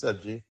What's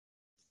up, G?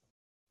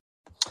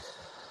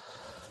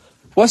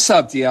 What's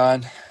up,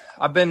 Dion?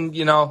 I've been,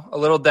 a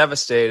little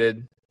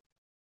devastated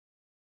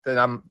that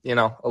I'm,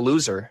 a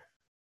loser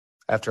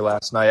after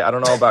last night. I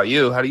don't know about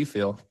you. How do you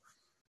feel?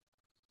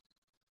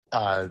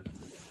 I'm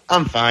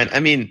fine. I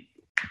mean,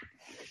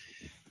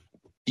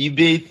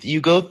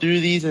 you go through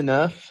these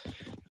enough,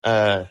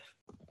 and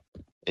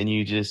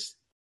you just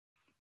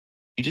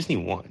need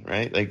one,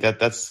 right? Like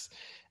that's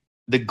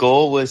the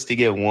goal was to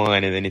get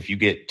one, and then if you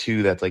get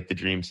two, that's like the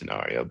dream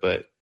scenario.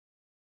 But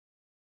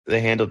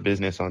they handled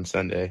business on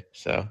Sunday,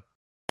 so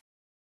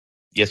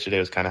yesterday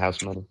was kind of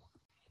house money.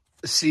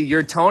 See,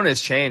 your tone has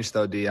changed,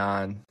 though,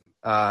 Dion.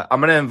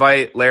 I'm going to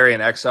invite Larry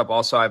and X up.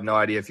 Also, I have no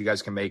idea if you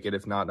guys can make it.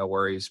 If not, no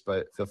worries,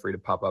 but feel free to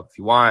pop up if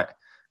you want.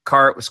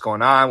 Cart, what's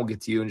going on? We'll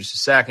get to you in just a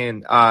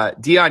second.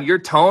 Dion, your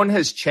tone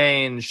has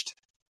changed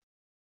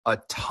a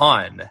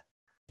ton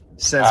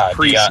since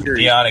pre-series.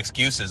 Dion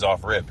excuses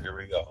off rip. Here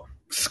we go.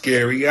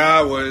 Scary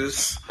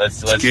hours.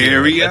 Let's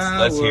hear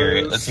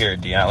it. Let's hear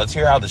it, Dion. Let's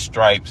hear how the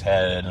stripes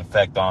had an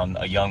effect on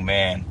a young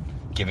man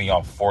giving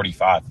y'all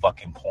 45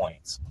 fucking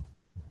points.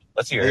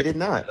 Let's hear it. They did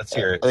not. Let's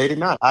hear it. They did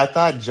not. I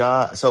thought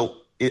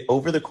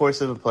over the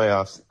course of the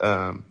playoffs,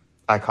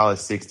 I call it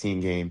 16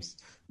 games.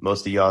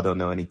 Most of y'all don't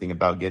know anything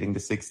about getting to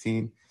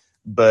 16.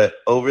 But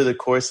over the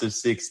course of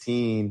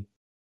 16,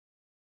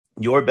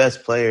 your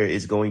best player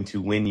is going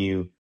to win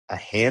you a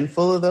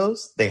handful of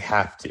those. They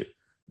have to.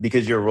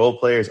 Because your role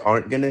players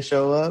aren't going to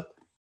show up.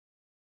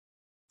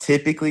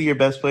 Typically, your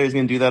best player is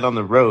going to do that on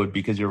the road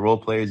because your role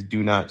players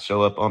do not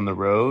show up on the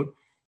road.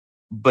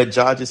 But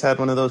Ja just had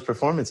one of those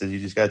performances.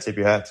 You just got to tip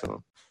your hat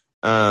to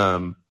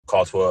him.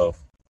 Call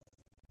 12.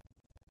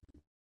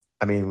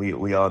 I mean,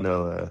 we all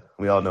know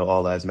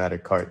All Lives Matter.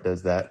 Cart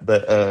does that.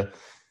 But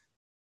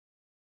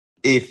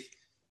if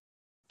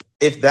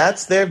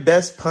that's their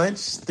best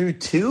punch through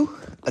two,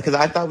 because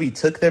I thought we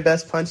took their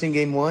best punch in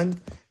game one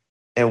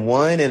and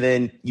won, and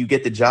then you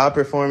get the Ja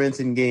performance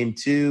in game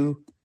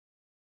two,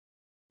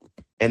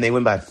 and they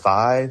win by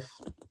 5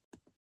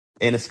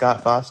 in a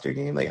Scott Foster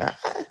game. Like,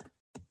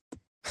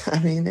 I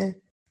mean,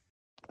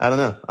 I don't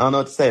know. I don't know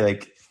what to say.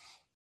 Like,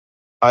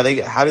 how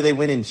do they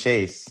win in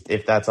Chase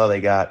if that's all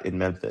they got in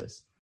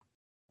Memphis?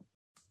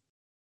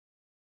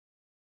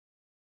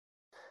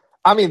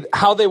 I mean,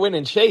 how they win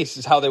in Chase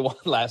is how they won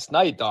last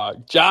night,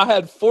 dog. Ja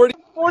had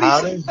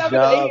 47,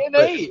 8, and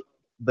 8.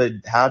 But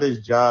how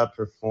does Ja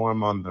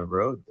perform on the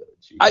road, though?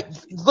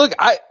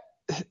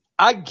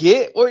 I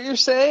get what you're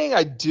saying.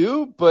 I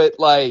do. But,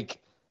 like,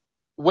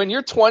 when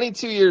you're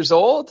 22 years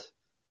old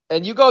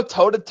and you go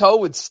toe-to-toe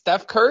with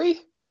Steph Curry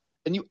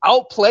and you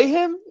outplay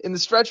him in the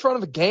stretch run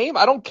of a game,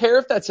 I don't care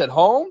if that's at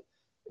home.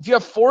 If you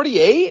have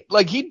 48,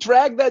 like, he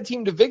dragged that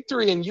team to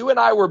victory, and you and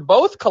I were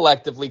both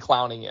collectively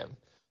clowning him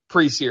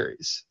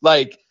pre-series.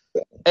 Like,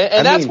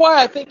 and that's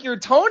why I think your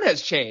tone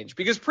has changed,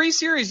 because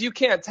pre-series you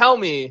can't tell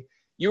me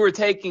you were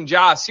taking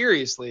Ja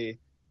seriously.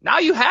 Now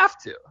you have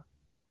to.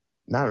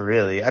 Not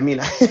really. I mean,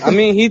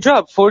 he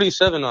dropped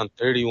 47 on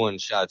 31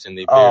 shots, and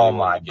they barely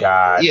won the game.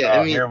 God! Yeah,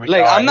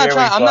 I'm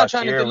not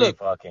trying to look.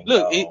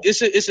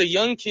 It's a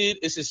young kid.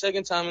 It's his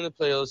second time in the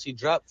playoffs. He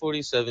dropped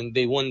 47.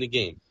 They won the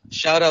game.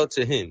 Shout out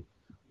to him.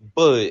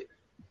 But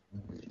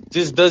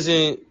this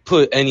doesn't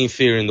put any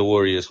fear in the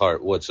Warriors'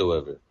 heart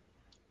whatsoever.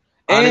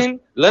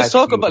 And let's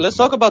talk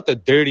about the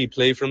dirty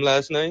play from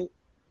last night.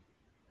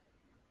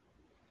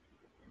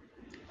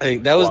 I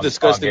think that was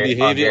disgusting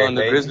behavior on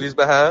the Grizzlies'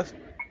 behalf.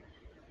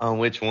 On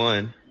which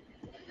one?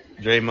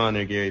 Draymond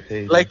or Gary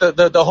Payton? Like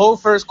the whole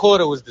first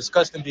quarter was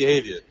disgusting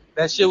behavior.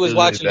 That shit was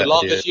watching really The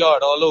Longest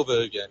Yard all over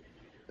again.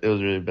 It was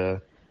really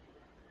bad.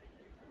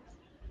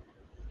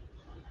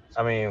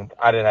 I mean,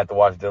 I didn't have to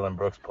watch Dylan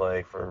Brooks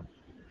play for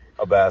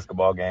a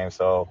basketball game,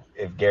 so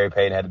if Gary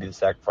Payton had to be the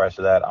sacrifice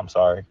of that, I'm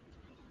sorry.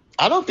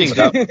 I don't think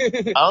you're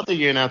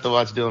gonna have to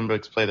watch Dylan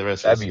Brooks play the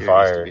rest of the series.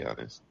 To be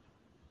honest.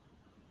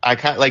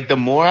 The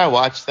more I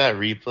watched that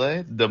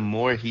replay, the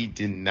more he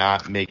did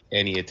not make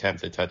any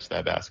attempt to touch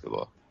that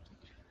basketball.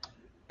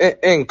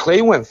 And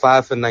Clay went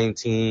 5 for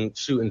 19,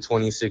 shooting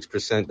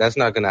 26%. That's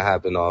not going to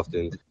happen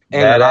often.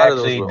 And that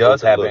actually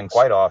does happen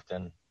quite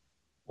often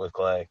with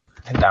Clay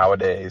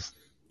nowadays.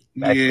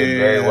 That could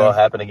very well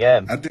happen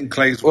again. I think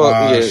Clay's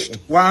washed. Yeah.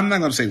 Well, I'm not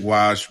going to say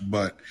washed,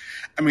 but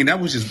I mean, that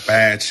was just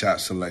bad shot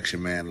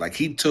selection, man. Like,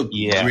 he took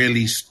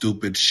really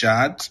stupid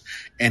shots,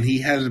 and he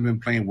hasn't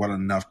been playing well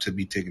enough to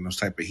be taking those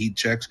type of heat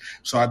checks.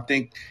 So I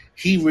think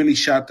he really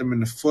shot them in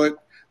the foot.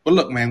 But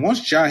look, man,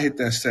 once Ja hit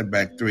that step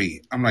back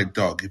three, I'm like,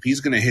 dog, if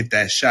he's going to hit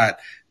that shot,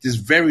 there's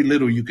very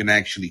little you can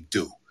actually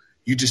do.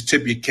 You just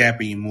tip your cap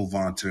and you move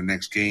on to the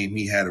next game.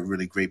 He had a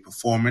really great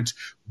performance,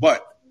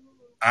 but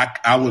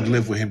I would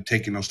live with him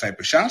taking those type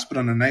of shots. But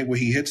on the night where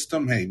he hits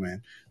them, hey,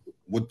 man,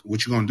 what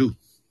you going to do?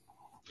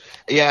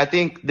 Yeah, I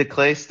think the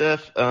Clay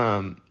stuff,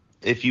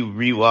 if you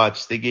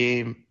rewatch the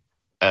game,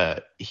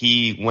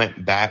 he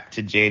went back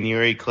to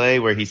January Clay,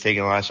 where he's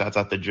taking a lot of shots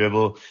off the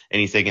dribble and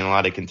he's taking a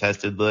lot of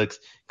contested looks.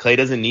 Clay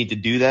doesn't need to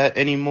do that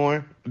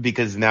anymore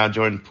because now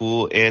Jordan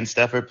Poole and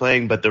Steph are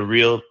playing. But the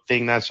real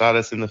thing that shot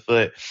us in the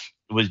foot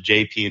was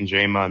JP and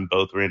Draymond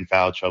both were in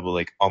foul trouble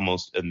like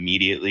almost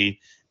immediately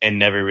and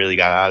never really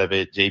got out of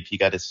it. JP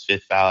got his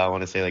 5th foul, I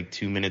want to say like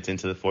 2 minutes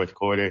into the 4th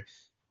quarter,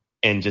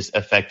 and just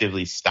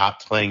effectively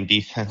stopped playing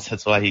defense.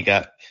 That's why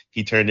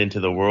he turned into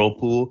the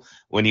whirlpool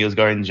when he was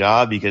guarding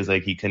Ja, because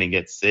like he couldn't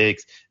get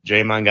 6.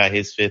 Draymond got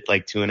his 5th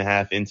like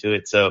 2.5 into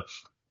it. So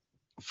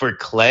for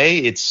Clay,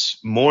 it's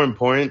more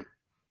important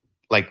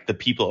like the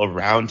people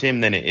around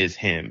him than it is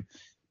him.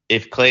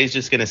 If Clay's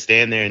just going to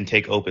stand there and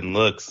take open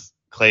looks,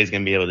 Clay's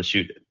going to be able to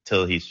shoot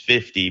till he's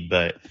 50.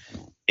 But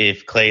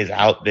if Clay's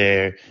out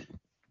there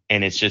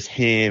and it's just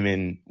him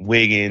and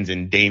Wiggins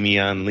and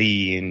Damian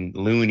Lee and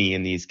Looney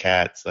and these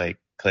cats, like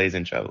Clay's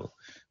in trouble.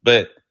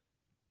 But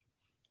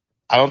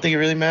I don't think it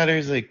really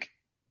matters. Like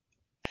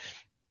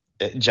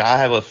Ja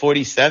have a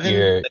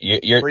 47.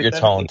 Your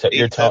tone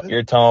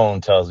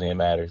tells me it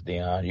matters,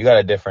 Dion. You got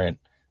a different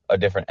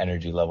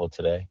energy level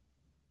today.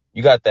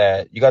 You got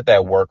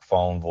that work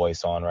phone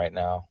voice on right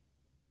now.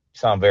 You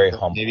sound very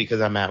humble. Maybe because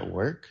I'm at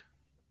work.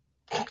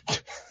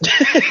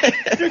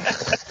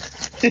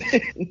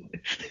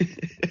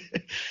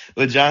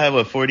 Would y'all have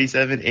a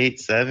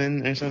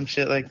 47-8-7 or some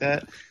shit like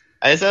that?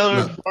 It's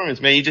a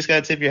performance, man. You just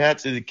gotta tip your hat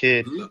to the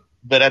kid.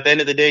 But at the end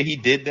of the day, he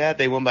did that.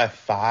 They won by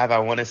 5. I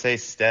want to say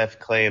Steph,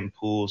 Clay, and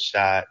Poole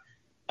shot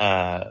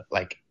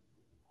like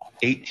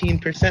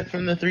 18%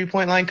 from the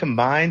 3-point line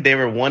combined. They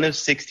were 1 of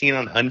 16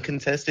 on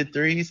uncontested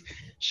threes.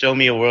 Show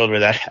me a world where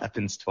that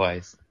happens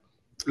twice.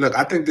 Look,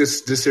 I think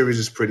this series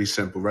is pretty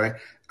simple, right?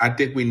 I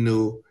think we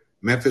knew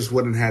Memphis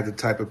wouldn't have the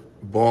type of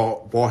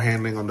ball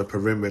handling on the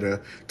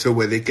perimeter to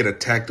where they could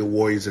attack the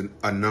Warriors in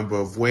a number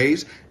of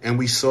ways. And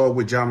we saw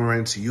with Ja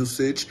Morant's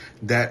usage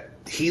that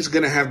he's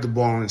going to have the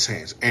ball in his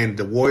hands. And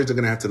the Warriors are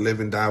going to have to live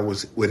and die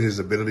with his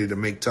ability to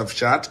make tough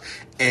shots.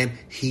 And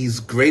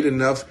he's great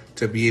enough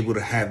to be able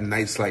to have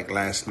nights like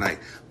last night.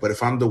 But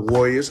if I'm the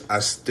Warriors, I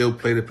still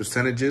play the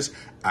percentages.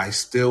 I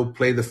still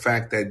play the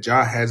fact that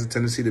Ja has a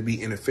tendency to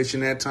be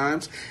inefficient at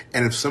times.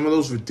 And if some of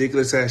those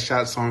ridiculous-ass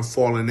shots aren't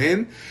falling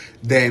in,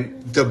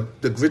 then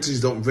the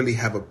Grizzlies don't really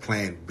have a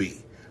plan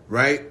B,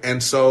 right?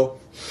 And so,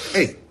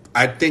 hey,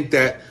 I think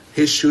that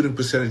his shooting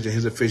percentage and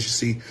his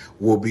efficiency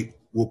will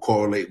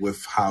correlate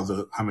with how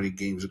many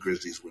games the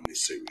Grizzlies win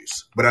this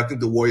series. But I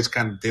think the Warriors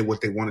kind of did what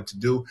they wanted to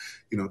do.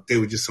 You know, they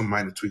were just some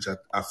minor tweaks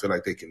I feel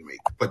like they can make.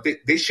 But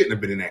they shouldn't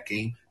have been in that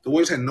game. The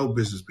Warriors had no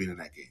business being in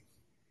that game.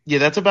 Yeah,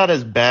 that's about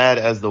as bad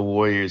as the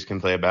Warriors can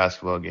play a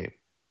basketball game.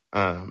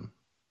 I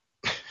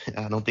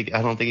don't think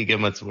it gets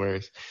much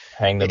worse.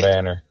 Hang the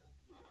banner.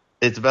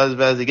 It's about as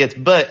bad as it gets.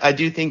 But I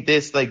do think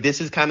this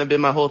has kind of been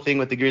my whole thing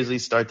with the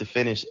Grizzlies start to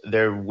finish.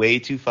 They're way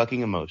too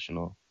fucking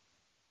emotional.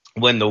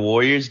 When the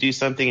Warriors do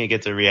something, it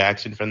gets a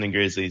reaction from the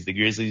Grizzlies. The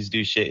Grizzlies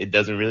do shit, it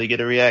doesn't really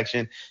get a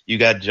reaction. You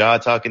got Ja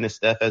talking to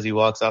Steph as he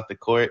walks off the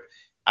court.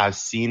 I've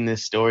seen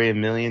this story a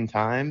million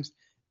times.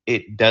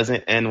 It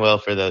doesn't end well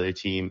for the other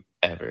team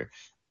ever.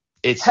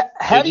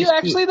 Have you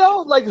actually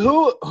though? Like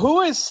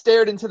who has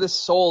stared into the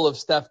soul of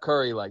Steph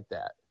Curry like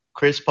that?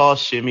 Chris Paul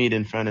shimmied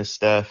in front of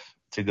Steph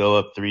to go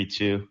up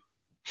 3-2.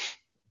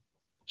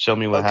 Show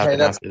me what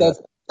happened after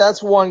that.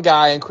 That's one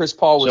guy, and Chris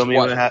Paul was Show me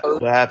what happened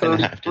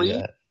 33? After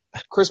that.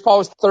 Chris Paul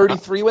was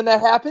 33 when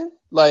that happened?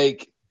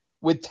 Like,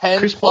 with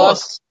 10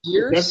 plus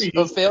years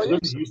of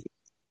failures?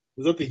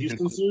 Was that the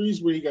Houston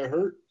series where he got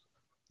hurt?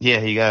 Yeah,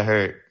 he got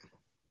hurt.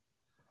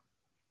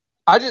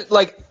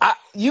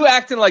 You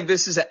acting like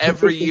this is an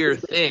every year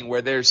thing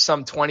where there's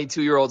some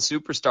 22-year-old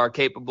superstar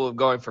capable of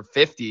going for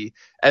 50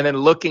 and then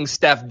looking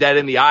Steph dead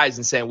in the eyes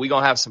and saying, we're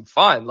going to have some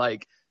fun.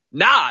 Like,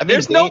 nah,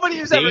 there's nobody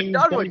who's ever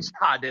done what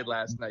Ja did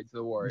last night to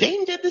the Warriors.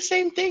 Dame did the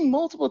same thing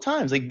multiple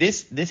times. Like,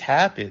 this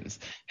happens.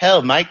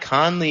 Hell, Mike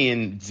Conley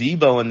and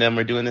Zebo and them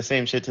were doing the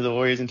same shit to the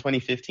Warriors in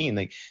 2015.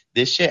 Like,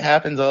 this shit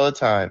happens all the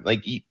time.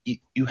 Like,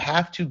 you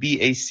have to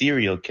be a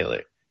serial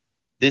killer.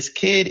 This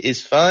kid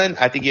is fun.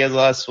 I think he has a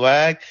lot of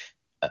swag.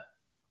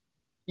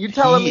 You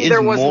telling me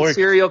there wasn't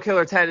serial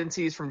killer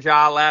tendencies from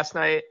Ja last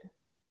night?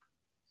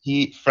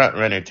 He front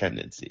runner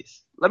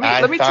tendencies. Let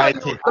me tell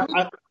you.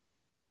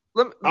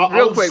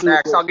 Real quick,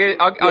 Max. I'll get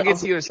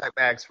to you in a sec,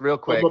 Max. Real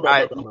quick.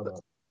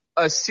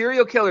 A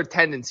serial killer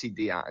tendency,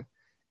 Dion,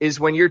 is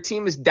when your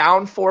team is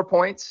down 4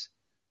 points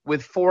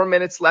with 4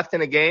 minutes left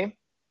in a game,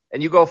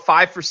 and you go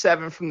 5 for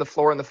 7 from the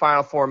floor in the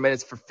final 4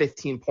 minutes for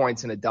 15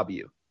 points in a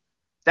W.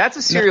 That's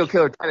a serial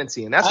killer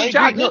tendency, and that's what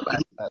Ja did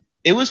last night.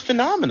 It was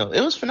phenomenal.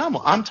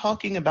 I'm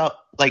talking about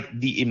like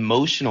the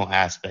emotional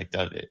aspect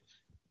of it.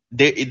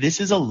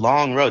 This is a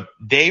long road.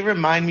 They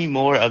remind me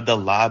more of the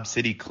Lob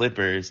City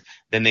Clippers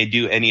than they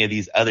do any of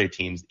these other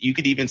teams. You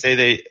could even say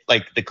they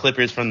like the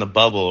Clippers from the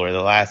bubble or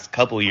the last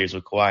couple of years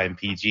with Kawhi and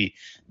PG.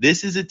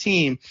 This is a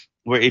team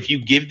where if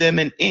you give them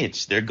an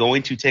inch, they're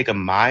going to take a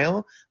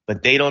mile,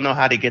 but they don't know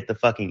how to get the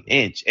fucking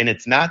inch. And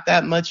it's not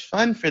that much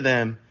fun for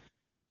them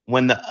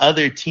when the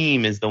other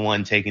team is the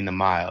one taking the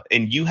mile.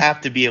 And you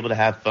have to be able to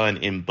have fun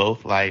in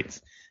both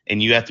lights,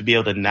 and you have to be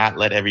able to not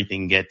let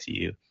everything get to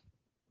you.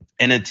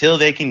 And until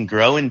they can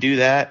grow and do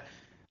that,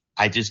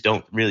 I just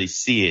don't really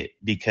see it,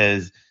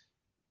 because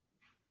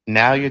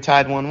Now you're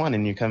tied 1-1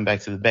 and you're coming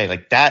back to the Bay.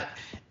 Like that,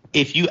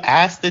 if you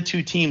ask the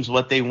two teams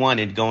what they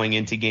wanted going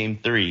into game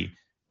 3,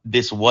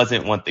 this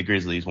wasn't what the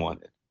Grizzlies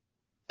wanted,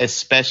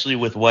 especially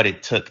with what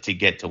it took to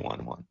get to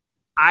 1-1.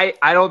 I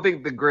don't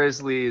think the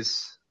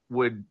Grizzlies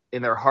would,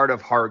 in their heart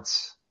of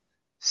hearts,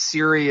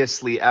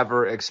 seriously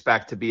ever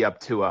expect to be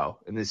up 2-0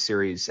 in this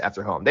series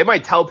after home. They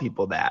might tell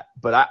people that,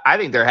 but I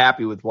think they're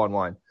happy with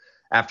 1-1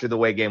 after the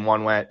way game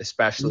 1 went,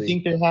 especially. You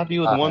think they're happy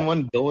with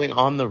 1-1 going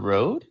on the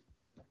road?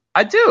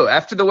 I do.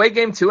 After the way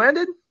game 2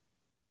 ended,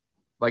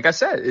 like I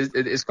said,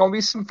 it's going to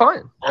be some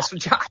fun. That's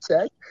what Josh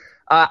said.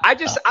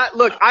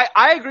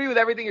 I agree with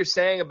everything you're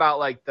saying about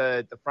like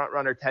the front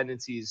runner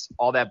tendencies,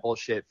 all that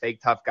bullshit, fake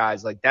tough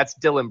guys. Like that's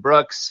Dylan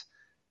Brooks.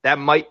 That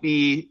might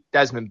be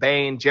Desmond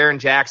Bane. Jaren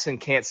Jackson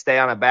can't stay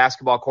on a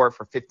basketball court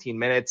for 15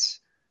 minutes,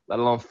 let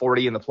alone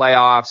 40 in the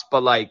playoffs.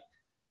 But, like,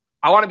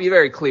 I want to be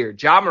very clear.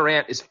 Ja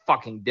Morant is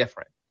fucking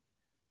different.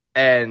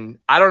 And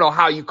I don't know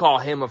how you call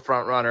him a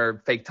front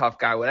runner, fake tough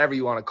guy, whatever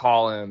you want to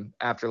call him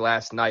after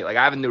last night. Like,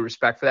 I have a new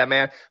respect for that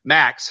man.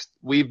 Max,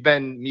 we've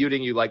been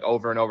muting you, like,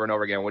 over and over and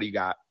over again. What do you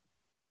got?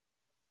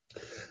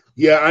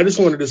 Yeah, I just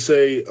wanted to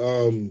say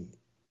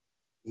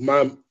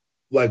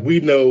we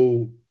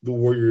know the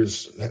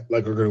Warriors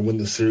are going to win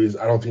the series.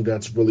 I don't think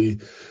that's really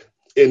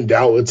in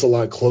doubt. It's a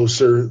lot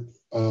closer.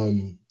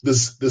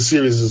 This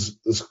series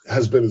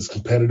has been as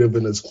competitive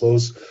and as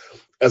close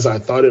as I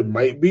thought it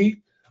might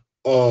be.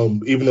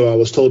 Even though I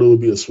was told it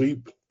would be a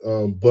sweep,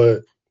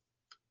 but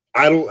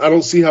I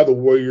don't see how the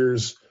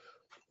Warriors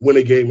win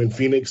a game in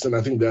Phoenix, and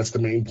I think that's the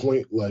main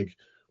point. Like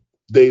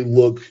they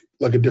look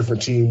like a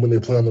different team when they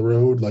play on the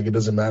road. Like it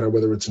doesn't matter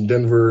whether it's in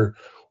Denver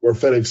or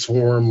FedEx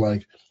Forum.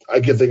 Like I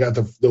get they got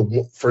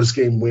the first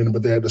game win,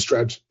 but they had to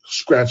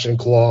scratch and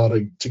claw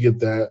to get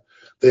that.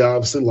 They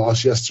obviously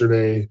lost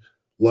yesterday.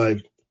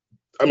 Like,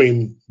 I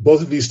mean,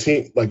 both of these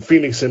teams, like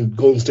Phoenix and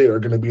Golden State, are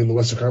going to be in the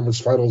Western Conference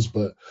Finals,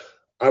 but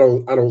I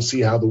don't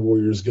see how the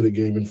Warriors get a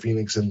game in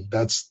Phoenix, and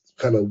that's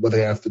kind of what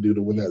they have to do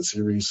to win that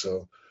series.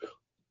 So,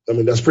 I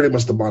mean, that's pretty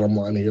much the bottom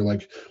line here.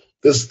 Like,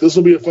 this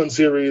will be a fun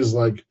series.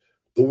 Like,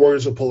 the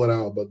Warriors will pull it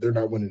out, but they're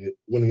not winning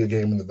a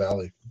game in the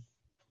Valley.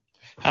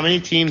 How many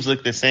teams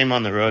look the same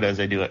on the road as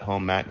they do at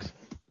home, Max?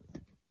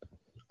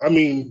 I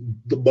mean,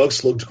 the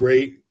Bucks looked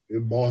great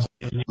in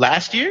Boston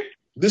last year.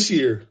 This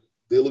year,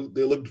 they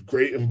looked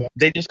great in Boston.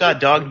 They just got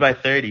dogged by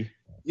 30.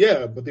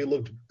 Yeah, but they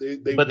looked.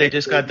 They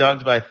just got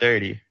dogged by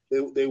 30.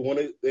 They won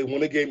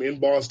a game in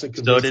Boston.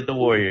 So did the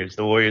Warriors.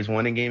 The Warriors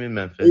won a game in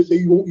Memphis.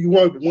 You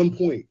won 1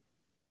 point.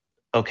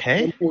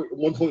 Okay.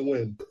 1 point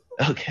win.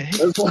 Okay.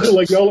 That's why,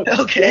 like y'all.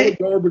 Okay.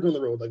 Y'all are big on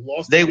the road. Like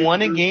lost. They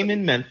won a game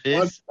in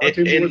Memphis.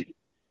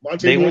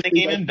 They won a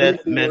game in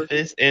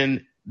Memphis,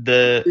 and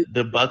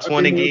the Bucks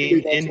won a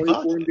game in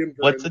Boston.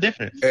 What's the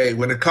difference? Hey,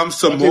 when it comes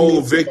to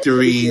mole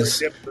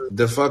victories,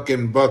 the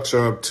fucking Bucks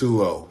are up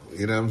 2-0.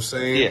 You know what I'm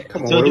saying? Yeah.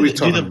 Come on, what are we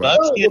talking about?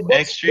 Do the Bucks get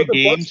extra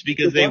games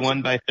because they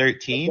won by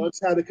 13? The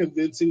Bucks had a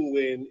convincing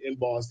win in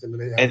Boston,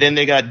 and then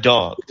they got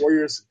dogged. The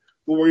Warriors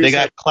they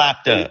got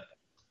clapped up.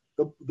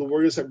 The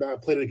Warriors have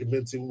not played a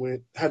convincing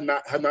win. Have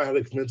not had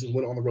a convincing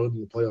win on the road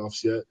in the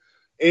playoffs yet,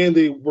 and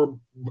they were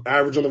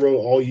average on the road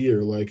all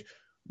year. Like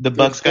the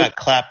Bucks got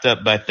clapped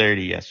up by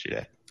 30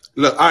 yesterday.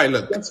 Look, all right,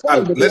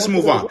 let's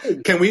move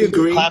on. Can we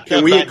agree?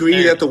 Can we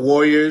agree that the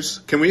Warriors?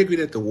 Can we agree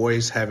that the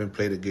Warriors haven't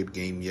played a good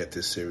game yet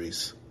this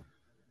series?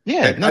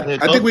 Yeah,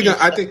 I think we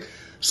got. I think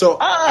so.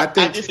 I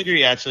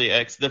disagree. Actually,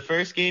 X. The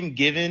first game,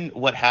 given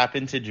what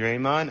happened to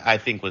Draymond, I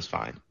think was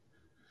fine.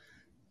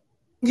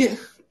 Yeah.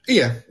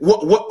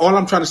 What? All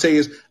I'm trying to say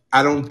is,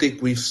 I don't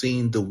think we've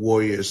seen the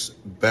Warriors'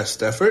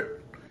 best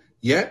effort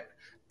yet.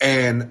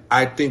 And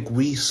I think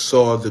we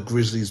saw the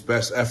Grizzlies'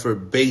 best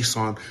effort based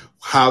on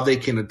how they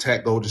can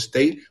attack Golden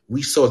State.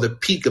 We saw the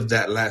peak of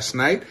that last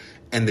night,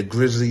 and the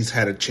Grizzlies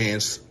had a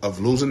chance of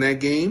losing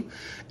that game.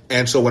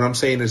 And so what I'm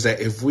saying is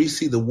that if we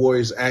see the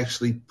Warriors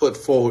actually put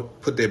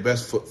their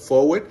best foot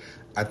forward,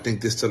 I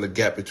think there's still a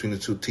gap between the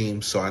two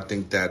teams. So I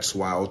think that's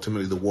why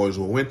ultimately the Warriors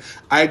will win.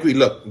 I agree.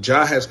 Look,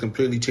 Ja has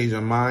completely changed my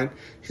mind.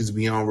 He's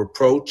beyond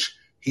reproach.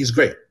 He's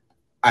great.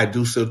 I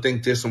do still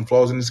think there's some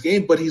flaws in this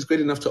game, but he's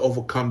great enough to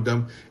overcome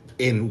them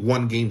in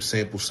one game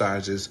sample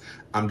sizes.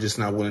 I'm just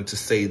not willing to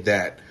say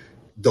that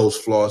those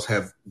flaws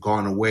have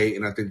gone away,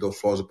 and I think those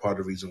flaws are part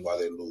of the reason why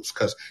they lose.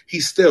 Because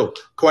he's still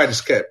quite as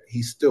kept.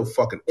 He's still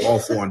fucking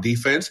awful on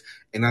defense.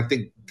 And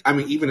I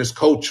mean, even his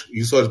coach,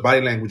 you saw his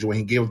body language when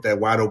he gave up that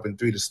wide open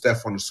 3 to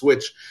Steph on the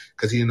switch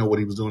because he didn't know what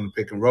he was doing in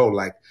pick and roll.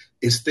 Like,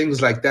 it's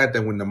things like that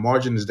when the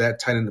margin is that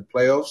tight in the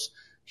playoffs,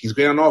 he's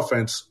great on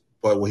offense,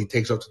 but when he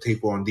takes up the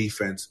table on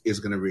defense, it's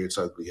going to rear its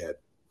ugly head.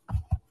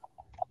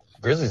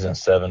 Grizzlies in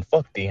 7.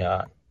 Fuck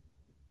Dion.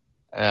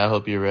 I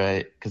hope you're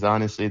right, because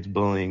honestly, it's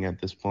bullying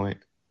at this point.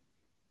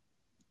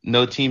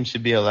 No team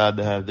should be allowed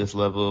to have this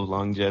level of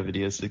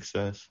longevity of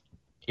success.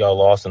 Y'all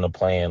lost in the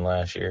play-in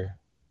last year.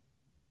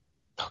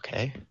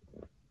 Okay.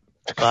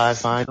 5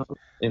 finals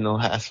in the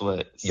last,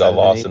 Y'all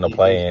lost in the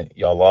play-in.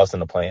 Y'all lost in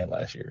the play-in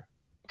last year.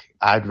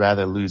 I'd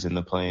rather lose in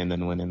the play-in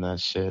than win in that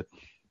shit.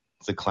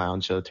 It's a clown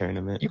show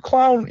tournament. You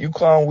clown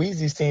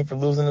Weezy's team for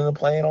losing in the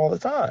play-in all the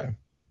time.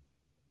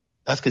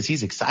 That's because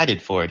he's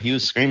excited for it. He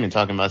was screaming,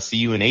 talking about "see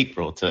you in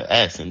April" to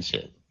S and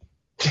shit.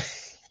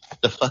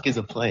 The fuck is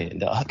a play-in,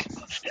 dog?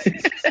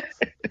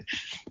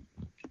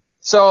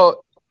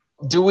 So,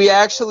 do we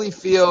actually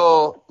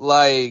feel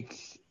like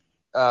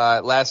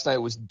last night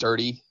was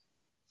dirty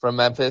from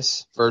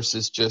Memphis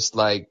versus just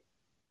like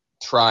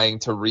trying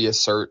to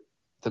reassert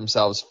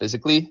themselves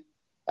physically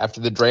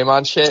after the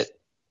Draymond shit?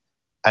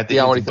 I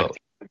think it's both.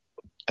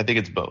 I think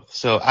it's both.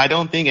 So I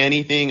don't think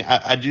anything.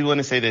 I do want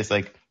to say this.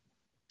 Like,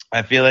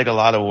 I feel like a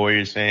lot of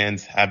Warriors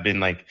fans have been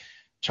like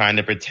trying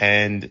to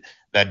pretend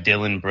that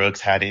Dillon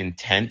Brooks had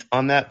intent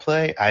on that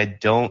play. I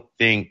don't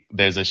think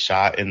there's a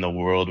shot in the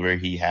world where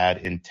he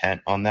had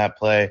intent on that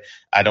play.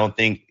 I don't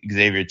think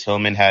Xavier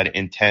Tillman had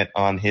intent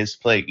on his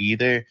play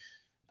either.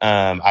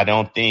 I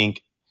don't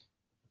think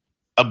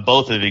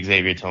both of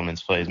Xavier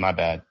Tillman's plays, my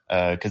bad,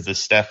 because the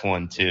Steph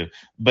one too.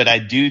 But I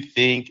do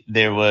think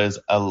there was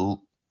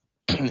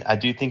I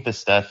do think the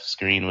Steph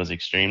screen was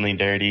extremely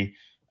dirty.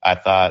 I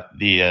thought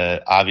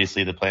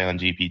obviously the play on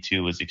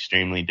GP2 was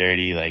extremely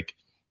dirty. Like,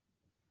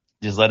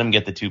 just let him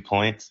get the 2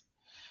 points.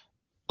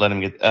 Let him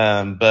get,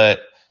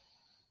 but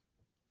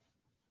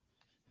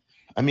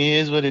I mean, it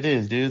is what it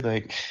is, dude.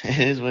 Like, it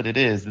is what it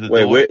is.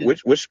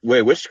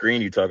 Which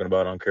screen are you talking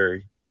about on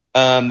Curry?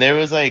 There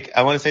was I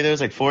want to say there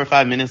was 4 or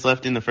 5 minutes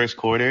left in the first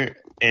quarter,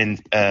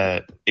 and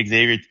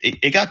Xavier,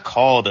 it got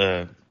called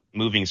a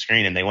moving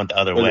screen, and they went the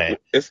other way.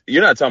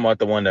 You're not talking about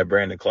the one that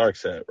Brandon Clark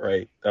set,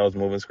 right? That was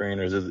moving screen,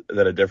 or is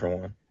that a different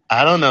one?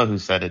 I don't know who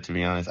said it, to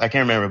be honest. I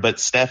can't remember, but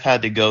Steph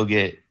had to go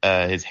get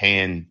his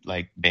hand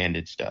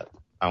bandaged up,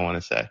 I want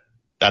to say.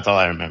 That's all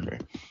I remember.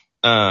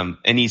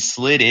 And he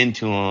slid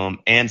into him,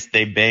 and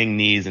they banged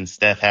knees, and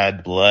Steph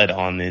had blood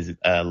on his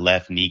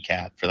left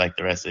kneecap for the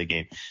rest of the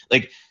game.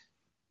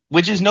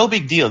 Which is no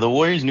big deal. The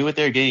Warriors knew what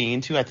they were getting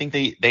into. I think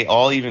they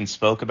all even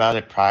spoke about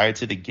it prior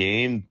to the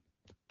game.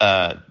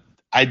 The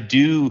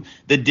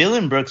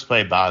Dillon Brooks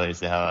play bothers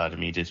the hell out of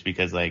me, just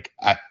because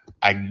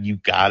you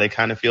gotta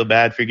kind of feel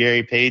bad for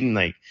Gary Payton.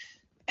 I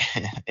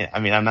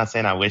mean, I'm not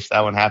saying I wish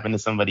that one happened to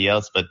somebody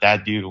else, but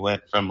that dude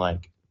went from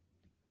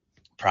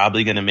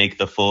probably gonna make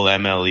the full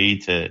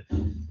MLE to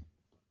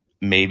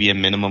maybe a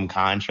minimum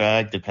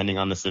contract, depending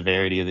on the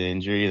severity of the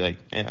injury. I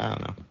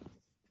don't know.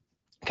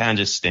 Kind of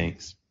just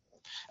stinks.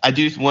 I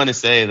do want to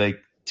say,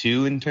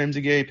 too, in terms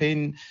of Gary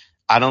Payton,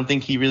 I don't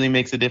think he really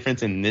makes a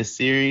difference in this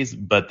series,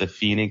 but the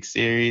Phoenix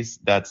series,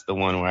 that's the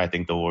one where I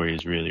think the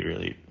Warriors really,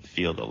 really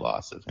feel the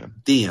loss of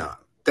him. Dion,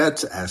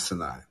 that's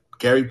asinine.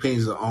 Gary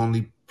Payton's the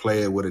only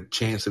player with a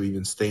chance of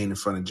even staying in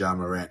front of John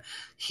Morant.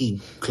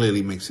 He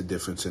clearly makes a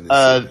difference in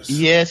this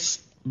series.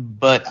 Yes,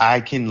 but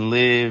I can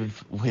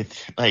live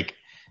with,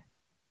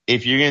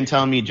 if you're going to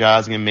tell me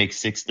Ja's going to make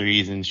 6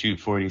 threes and shoot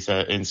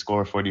 47 and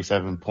score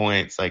 47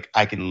 points,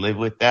 I can live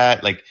with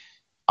that.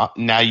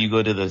 Now you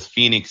go to the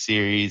Phoenix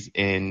series,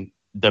 and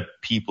the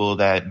people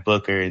that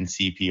Booker and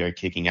CP are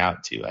kicking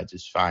out to, I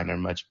just find are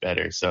much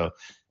better. So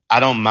I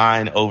don't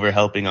mind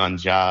overhelping on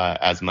Ja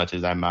as much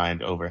as I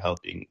mind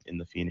overhelping in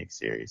the Phoenix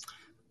series.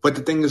 But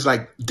the thing is,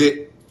 like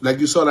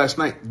you saw last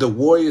night, the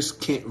Warriors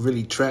can't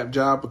really trap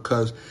Ja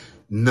because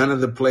none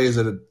of the players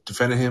that are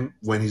defending him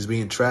when he's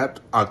being trapped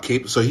are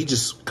capable. So he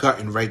just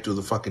cutting right through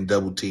the fucking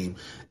double team,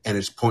 and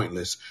it's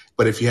pointless.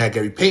 But if you had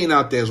Gary Payton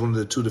out there as one of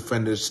the 2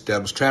 defenders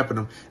that was trapping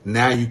him,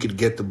 now you could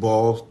get the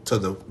ball to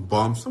the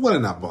bums. Well,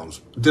 they're not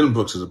bums. Dillon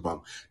Brooks is a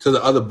bum. To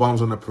the other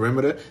bums on the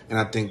perimeter, and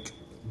I think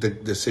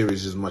the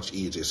series is much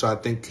easier. So I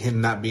think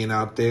him not being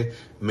out there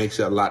makes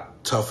it a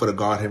lot tougher to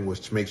guard him,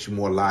 which makes you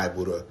more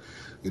liable to,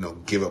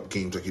 give up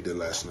games like you did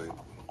last night.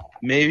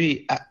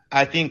 Maybe.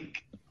 I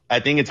think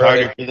it's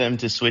harder for them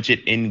to switch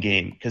it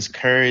in-game, because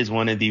Kerr is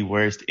one of the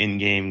worst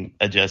in-game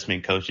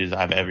adjustment coaches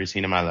I've ever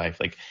seen in my life.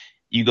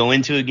 You go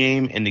into a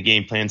game and the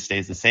game plan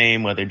stays the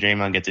same, whether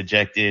Draymond gets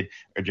ejected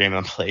or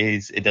Draymond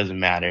plays, it doesn't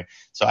matter.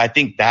 So I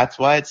think that's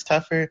why it's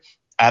tougher.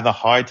 I have a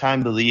hard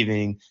time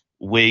believing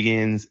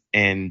Wiggins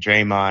and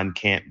Draymond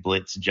can't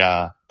blitz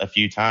Ja a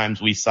few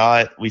times. We saw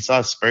it. We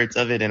saw spurts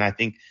of it, and I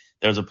think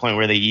there was a point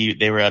where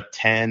they were up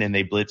 10 and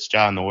they blitzed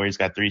Ja, and the Warriors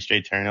got 3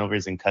 straight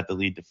turnovers and cut the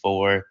lead to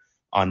 4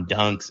 on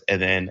dunks,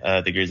 and then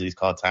the Grizzlies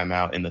called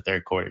timeout in the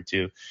third quarter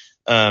too.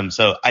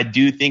 So I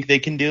do think they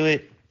can do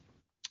it,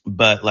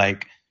 but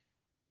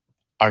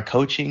our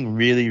coaching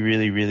really,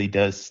 really, really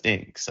does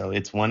stink. So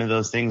it's one of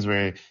those things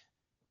where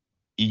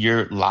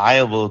you're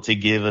liable to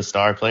give a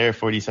star player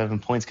 47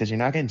 points because you're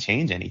not going to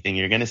change anything.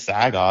 You're going to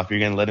sag off. You're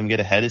going to let him get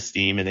ahead of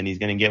steam, and then he's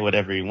going to get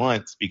whatever he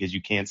wants because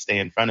you can't stay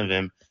in front of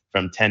him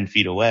from 10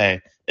 feet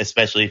away,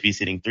 especially if he's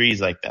hitting threes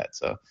like that.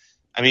 So,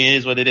 I mean, it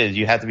is what it is.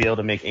 You have to be able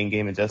to make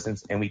in-game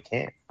adjustments, and we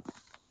can't.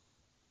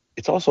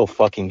 It's also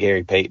fucking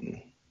Gary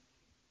Payton.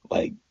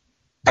 I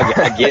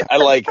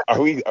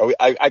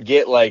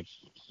get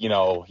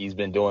he's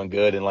been doing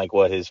good in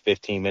his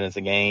 15 minutes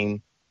a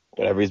game,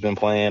 whatever he's been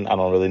playing. I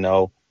don't really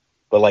know.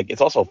 But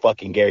it's also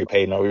fucking Gary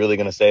Payton. Are we really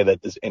going to say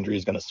that this injury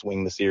is going to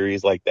swing the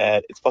series like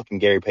that? It's fucking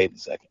Gary Payton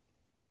second.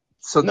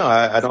 So no,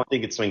 I don't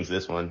think it swings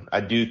this one.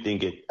 I do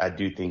think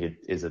it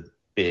is a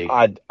big.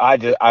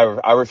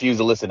 I refuse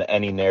to listen to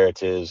any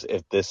narratives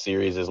if this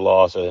series is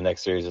lost or the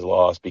next series is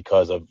lost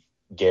because of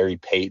Gary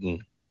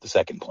Payton, the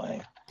second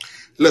playing.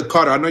 Look,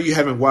 Carter, I know you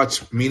haven't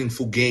watched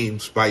meaningful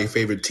games by your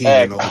favorite team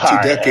in over 2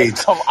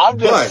 decades. I'm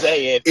just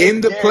saying.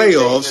 In the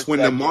playoffs, when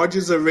the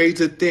margins are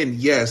razor thin,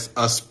 yes,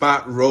 a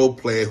spot role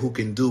player who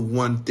can do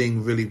one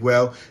thing really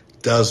well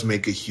does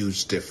make a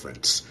huge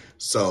difference.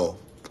 So,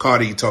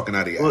 Carter, you're talking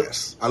out of your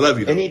ass. I love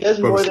you, though. And he does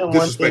more than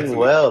one thing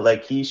well.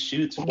 Like, he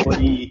shoots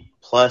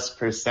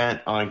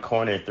 40+% on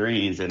corner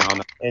threes and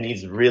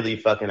he's really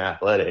fucking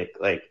athletic.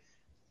 Like,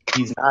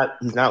 he's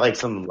not like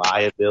some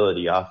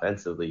liability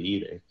offensively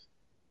either.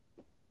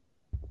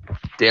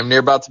 Damn near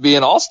about to be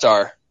an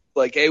all-star,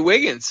 like A.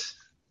 Wiggins.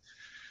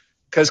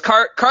 Because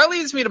Car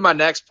leads me to my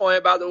next point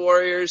about the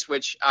Warriors,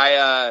 which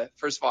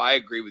first of all, I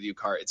agree with you,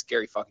 Car. It's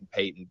Gary fucking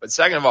Payton. But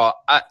second of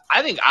all,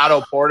 I think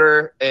Otto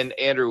Porter and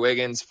Andrew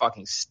Wiggins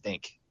fucking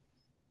stink.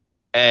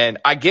 And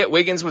I get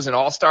Wiggins was an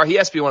all-star. He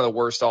has to be one of the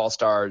worst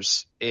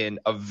all-stars in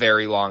a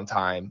very long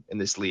time in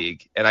this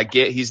league. And I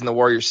get he's in the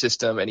Warriors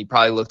system, and he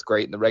probably looked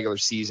great in the regular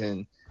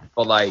season.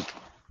 But, like,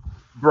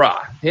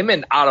 bruh, him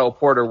and Otto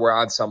Porter were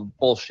on some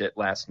bullshit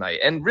last night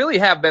and really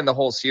have been the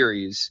whole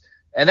series.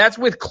 And that's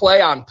with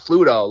Klay on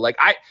Pluto. Like,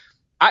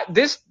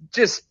 this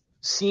just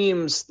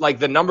seems like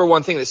the number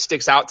one thing that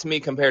sticks out to me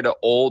compared to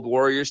old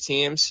Warriors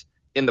teams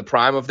in the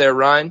prime of their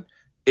run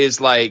is,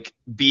 like,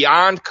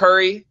 beyond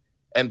Curry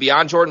and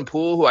beyond Jordan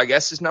Poole, who I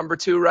guess is number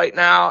 2 right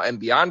now, and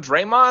beyond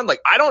Draymond,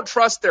 like, I don't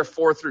trust their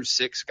 4 through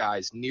 6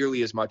 guys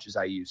nearly as much as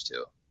I used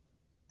to.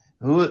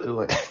 What?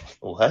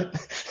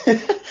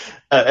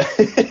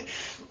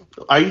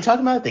 Are you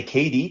talking about the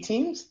KD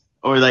teams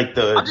or like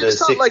the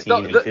 16 like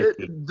and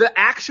 15? The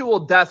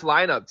actual death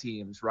lineup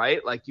teams, right?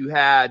 Like, you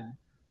had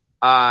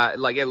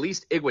like at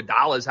least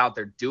Iguodala's out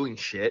there doing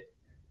shit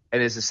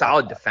and is a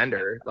solid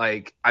defender.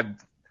 Like, I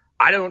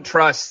don't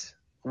trust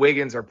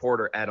Wiggins or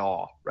Porter at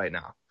all right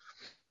now.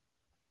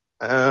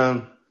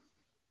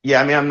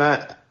 Yeah, I mean,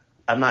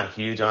 I'm not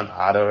huge on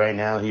Otto right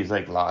now. He's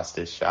like lost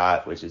his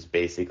shot, which is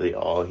basically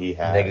all he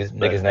has.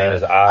 Nigga's name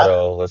is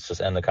Otto. Let's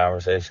just end the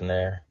conversation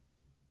there.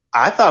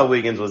 I thought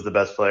Wiggins was the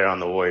best player on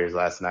the Warriors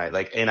last night.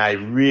 Like, and I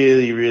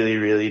really, really,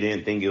 really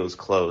didn't think it was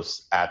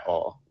close at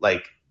all.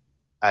 Like,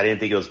 I didn't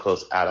think it was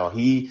close at all.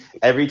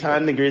 Every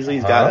time the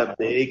Grizzlies got up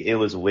big, it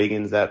was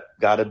Wiggins that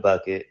got a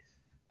bucket.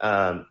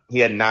 He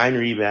had 9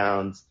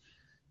 rebounds.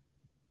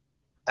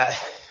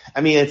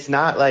 I mean, it's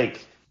not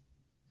like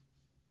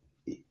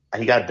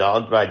he got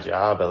dogged by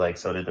Ja, but like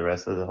so did the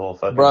rest of the whole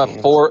fucking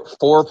team.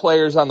 Four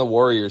players on the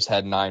Warriors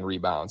had 9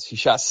 rebounds. He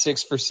shot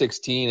 6 for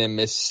 16 and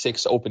missed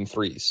 6 open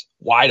threes,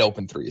 wide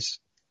open threes.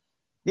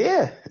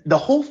 Yeah, the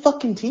whole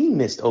fucking team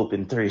missed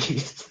open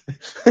threes.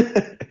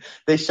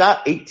 They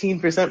shot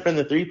 18% from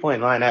the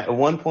 3-point line at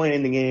one point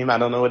in the game. I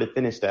don't know what it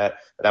finished at,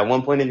 but at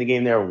one point in the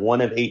game, they were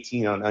 1 of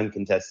 18 on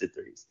uncontested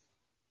threes.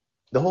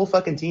 The whole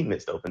fucking team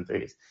missed open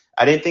threes.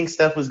 I didn't think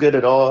Steph was good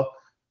at all.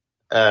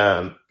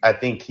 I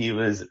think he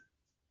was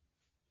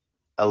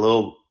a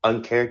little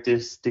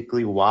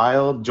uncharacteristically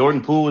wild.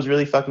 Jordan Poole was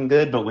really fucking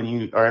good, but when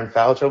you are in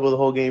foul trouble the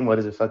whole game, what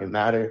does it fucking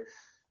matter?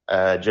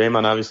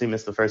 Draymond obviously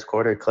missed the first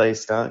quarter. Klay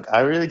stunk.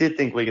 I really did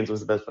think Wiggins was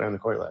the best player on the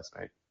court last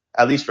night,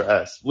 at least for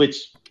us.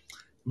 Which,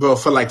 bro,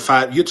 for like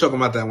 5, you're talking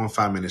about that 1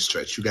 5-minute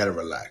stretch. You gotta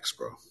relax,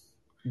 bro.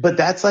 But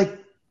that's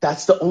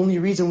the only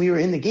reason we were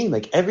in the game.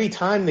 Like, every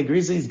time the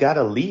Grizzlies got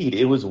a lead,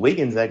 it was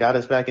Wiggins that got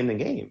us back in the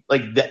game.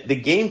 Like, the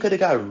game could have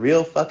got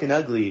real fucking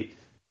ugly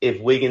if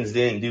Wiggins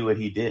didn't do what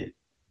he did.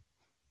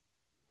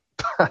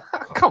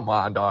 Come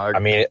on, dog. I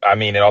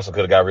mean, it also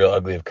could have got real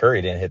ugly if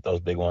Curry didn't hit those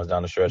big ones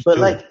down the stretch. But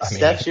too.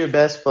 Steph's your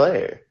best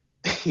player.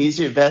 He's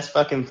your best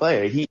fucking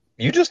player.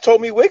 You just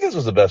told me Wiggins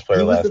was the best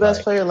player last night. He was the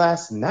best player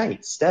last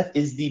night. Steph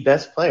is the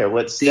best player.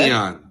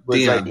 Dion,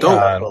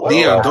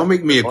 don't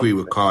make me agree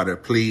with Carter,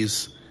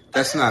 please.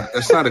 That's not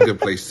a good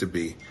place to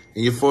be.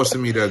 And you're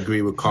forcing me to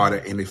agree with Carter,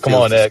 and it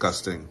feels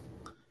disgusting.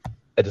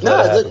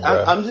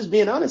 I'm just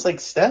being honest.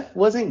 Like, Steph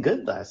wasn't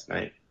good last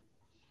night.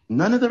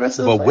 None of the rest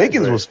of the players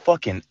Wiggins was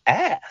fucking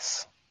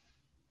ass.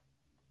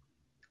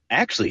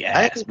 Actually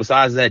ass.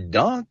 Besides that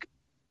dunk.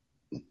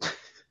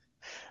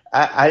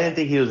 I didn't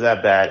think he was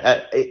that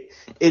bad.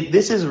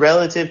 This is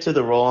relative to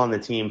the role on the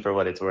team for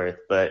what it's worth,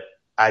 but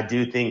I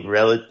do think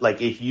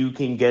if you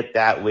can get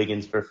that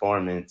Wiggins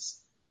performance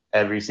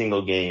every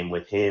single game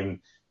with him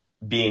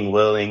being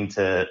willing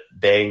to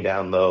bang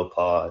down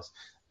low,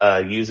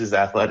 use his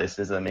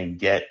athleticism and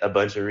get a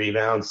bunch of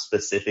rebounds,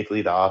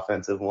 specifically the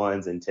offensive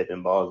ones, and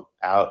tipping balls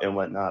out and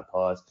whatnot,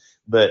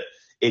 But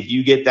if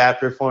you get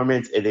that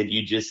performance and then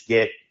you just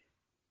get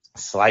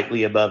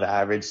slightly above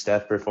average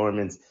Steph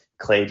performance,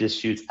 Klay just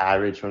shoots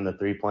average from the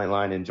 3-point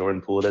line, and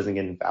Jordan Poole doesn't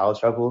get in foul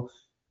trouble,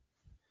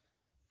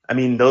 I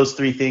mean, those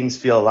 3 things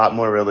feel a lot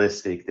more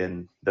realistic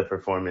than the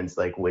performance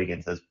like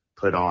Wiggins has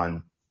put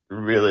on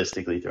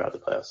realistically throughout the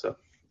playoffs. So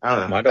I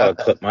don't know.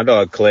 My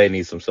dog Klay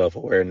needs some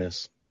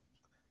self-awareness.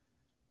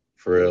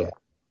 For real.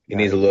 He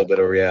needs a little bit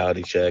of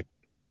reality check.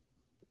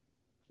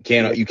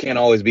 You can't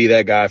always be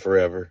that guy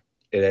forever.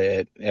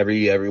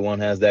 Everyone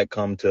has that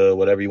come to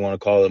whatever you want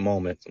to call it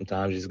moment.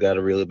 Sometimes you just got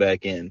to reel it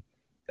back in.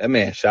 That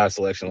man's shot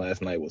selection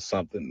last night was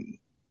something.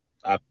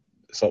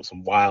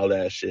 Some wild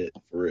ass shit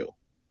for real.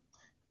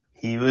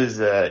 He was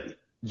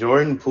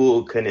Jordan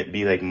Poole couldn't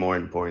be like more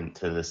important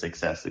to the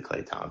success of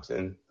Klay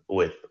Thompson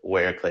with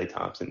where Klay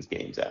Thompson's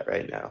game's at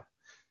right now.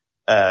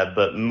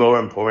 But more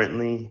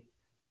importantly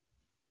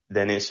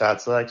than his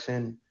shot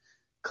selection,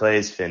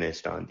 Klay's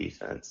finished on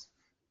defense.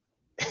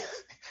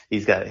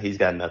 He's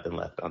got nothing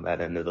left on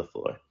that end of the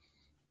floor.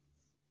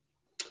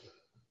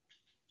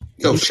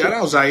 Yo, shout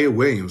out Zaire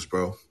Williams,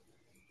 bro.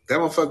 That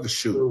motherfucker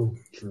shoot.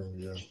 True,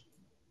 yeah.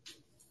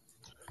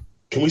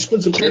 Can we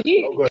spend some time?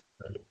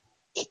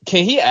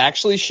 Can he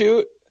actually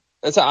shoot?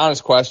 That's an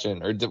honest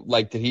question. Or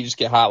did he just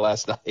get hot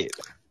last night?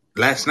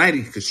 Last night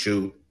he could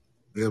shoot.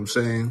 You know what I'm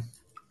saying?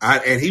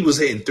 And he was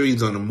hitting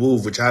threes on the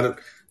move, which I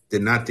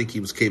did not think he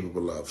was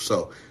capable of.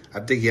 So I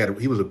think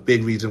he was a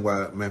big reason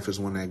why Memphis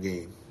won that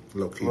game.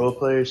 Low key. Role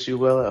players shoot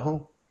well at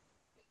home.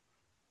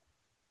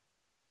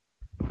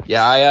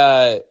 Yeah,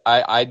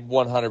 I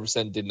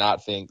 100% did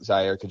not think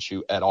Zaire could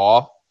shoot at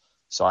all.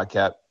 So I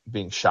kept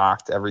being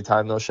shocked every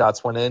time those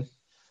shots went in.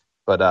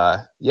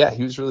 But, yeah,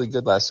 he was really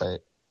good last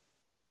night.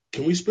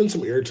 Can we spend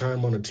some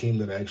airtime on a team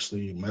that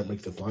actually might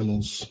make the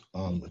finals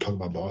and talk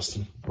about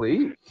Boston?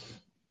 Please.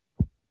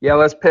 Yeah,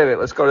 let's pivot.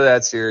 Let's go to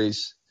that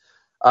series.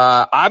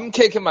 I'm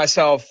kicking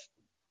myself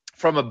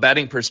from a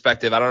betting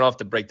perspective. I don't know if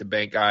the Break the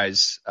Bank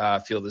guys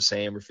feel the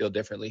same or feel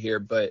differently here,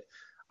 but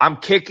I'm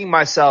kicking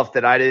myself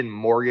that I didn't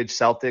mortgage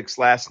Celtics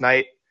last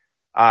night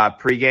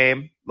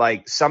pregame.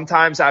 Like,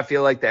 sometimes I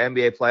feel like the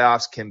NBA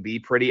playoffs can be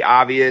pretty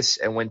obvious,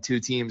 and when two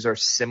teams are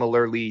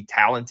similarly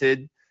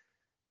talented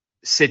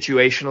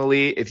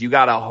situationally, if you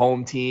got a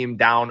home team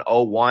down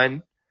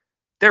 0-1,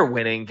 they're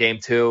winning game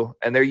 2,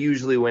 and they're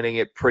usually winning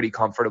it pretty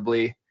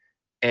comfortably.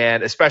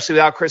 And especially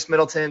without Chris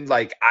Middleton,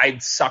 like, I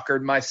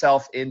suckered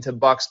myself into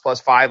Bucks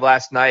 +5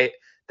 last night.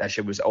 That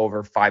shit was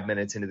over 5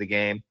 minutes into the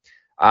game.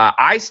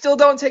 I still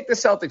don't take the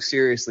Celtics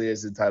seriously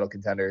as the title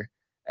contender.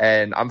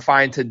 And I'm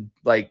fine to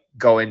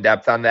go in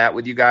depth on that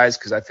with you guys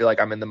because I feel like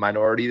I'm in the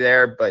minority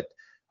there. But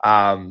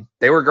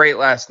they were great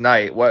last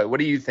night. What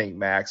do you think,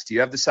 Max? Do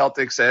you have the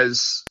Celtics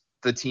as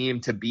the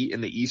team to beat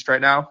in the East right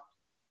now?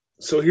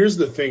 So here's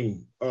the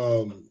thing.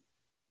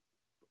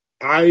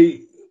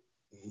 I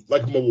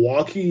like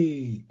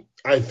Milwaukee,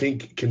 I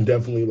think can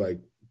definitely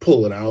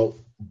pull it out.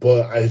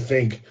 But I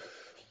think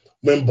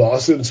when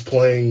Boston's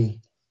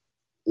playing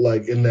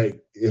in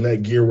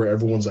that gear where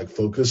everyone's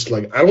focused,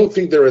 I don't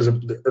think they're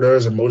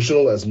as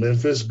emotional as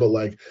Memphis,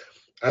 but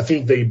I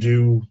think they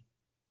do,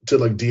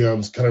 to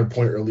Dion's kind of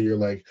point earlier,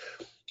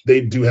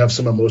 they do have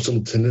some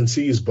emotional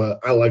tendencies, but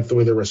I like the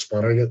way they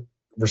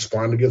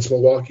respond against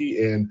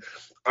Milwaukee. And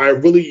I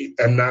really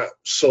am not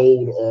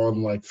sold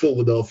on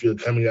Philadelphia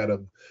coming out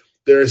of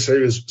their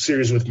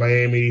series with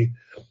Miami.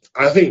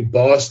 I think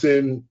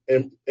Boston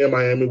and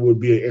Miami would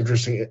be an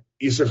interesting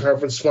Eastern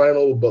Conference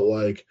final, but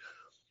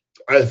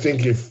I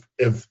think if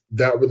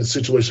that were the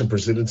situation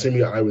presented to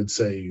me, I would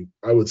say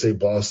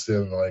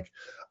Boston.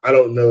 I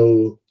don't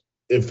know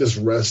if this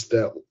rest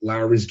that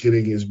Lowry's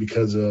getting is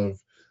because of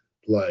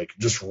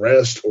just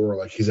rest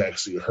or he's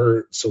actually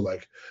hurt. So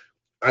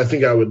I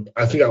think I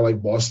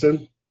like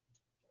Boston.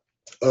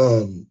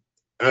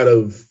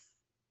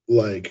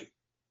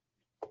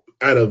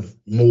 Out of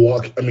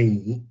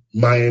Milwaukee,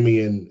 Miami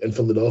and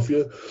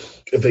Philadelphia,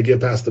 if they get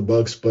past the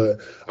Bucks.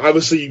 But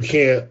obviously you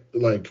can't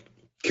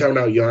count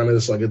out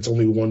Giannis. It's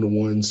only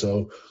 1-1,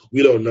 so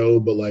we don't know.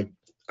 But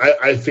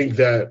I think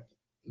that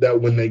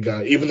when they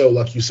got, even though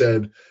like you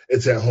said,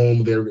 it's at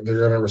home, they're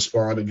gonna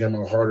respond again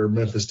harder.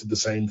 Memphis did the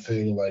same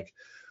thing.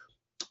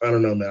 I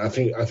don't know, man. I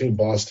think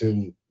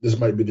Boston, this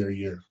might be their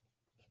year,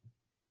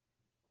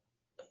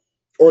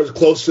 or as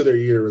close to their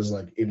year as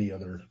any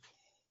other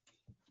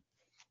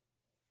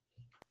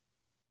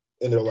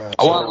in their last.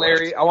 I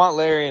want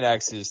Larry and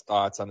X's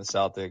thoughts on the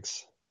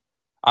Celtics.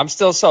 I'm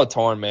still so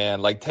torn,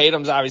 man.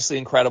 Tatum's obviously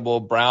incredible.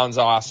 Brown's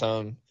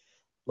awesome.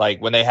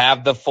 When they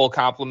have the full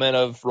complement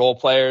of role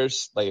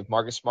players, if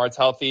Marcus Smart's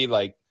healthy,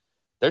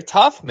 they're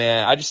tough,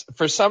 man. I just,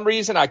 for some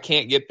reason, I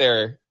can't get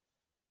there.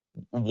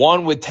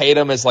 One, with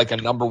Tatum as a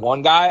number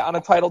one guy on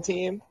a title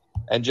team,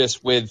 and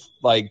just with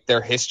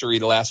their history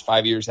the last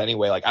 5 years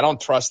anyway. I don't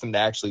trust them to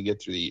actually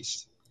get through the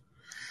East.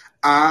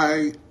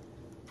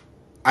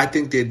 I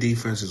think their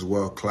defense is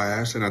world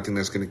class, and I think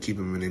that's going to keep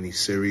them in any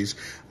series.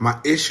 My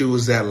issue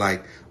is that,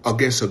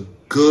 against a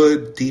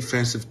good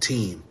defensive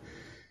team,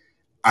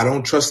 I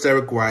don't trust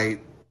Derek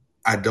White.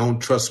 I don't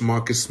trust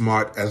Marcus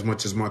Smart as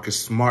much as Marcus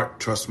Smart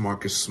trusts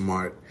Marcus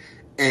Smart.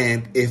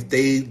 And if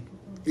they,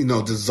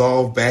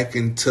 dissolve back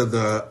into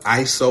the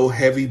ISO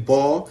heavy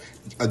ball,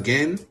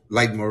 again,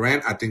 like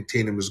Morant, I think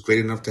Tatum is great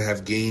enough to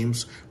have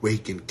games where he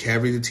can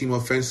carry the team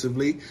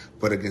offensively.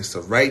 But against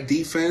the right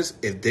defense,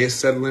 if they're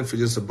settling for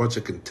just a bunch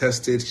of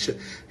contested,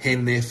 hand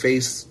in their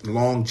face,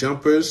 long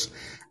jumpers,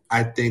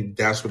 I think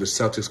that's where the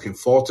Celtics can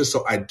falter.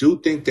 So I do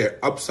think their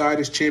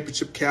upside is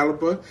championship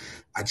caliber.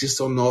 I just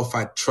don't know if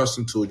I trust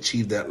him to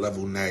achieve that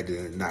level night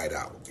in and night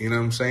out. You know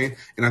what I'm saying?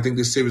 And I think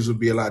this series would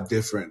be a lot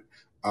different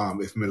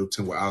if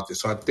Middleton were out there.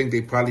 So I think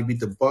they probably beat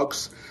the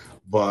Bucks,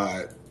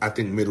 but I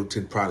think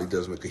Middleton probably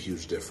does make a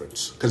huge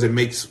difference because it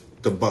makes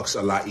the Bucks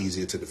a lot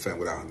easier to defend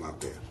without him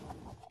out there.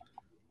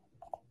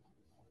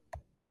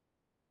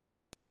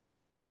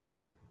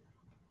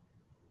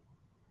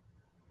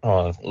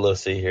 Oh,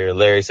 let's see here.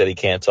 Larry said he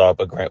can't talk,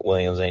 but Grant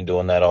Williams ain't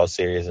doing that all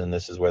series, and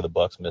this is where the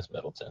Bucks miss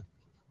Middleton.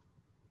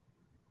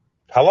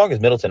 How long is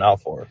Middleton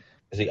out for?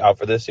 Is he out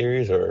for this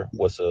series, or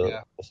what's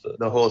the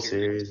whole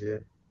series? Yeah.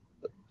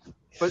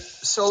 But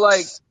so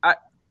like,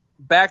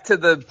 back to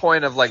the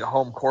point of like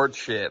home court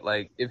shit.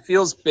 Like, it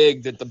feels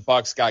big that the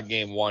Bucks got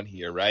game one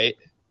here, right?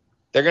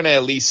 They're gonna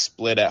at least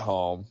split at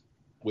home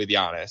with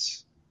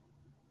Giannis.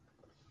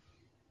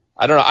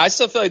 I don't know. I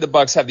still feel like the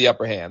Bucks have the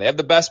upper hand. They have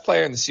the best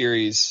player in the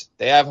series.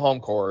 They have home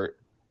court.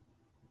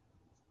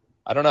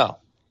 I don't know.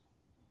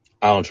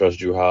 I don't trust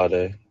Jrue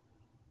Holiday.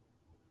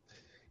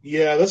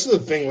 Yeah, that's the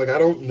thing. Like, I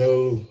don't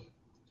know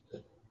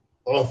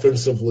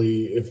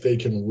offensively if they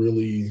can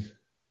really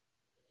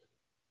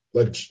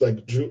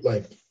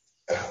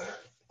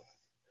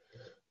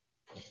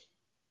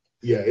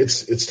yeah,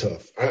 it's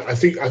tough. I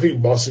think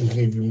Boston can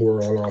give you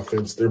more on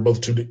offense. They're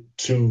both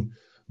two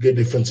good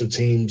defensive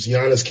teams.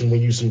 Giannis can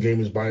win you some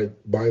games by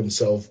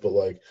himself, but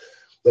like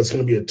that's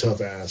going to be a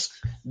tough ask.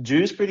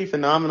 Drew's pretty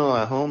phenomenal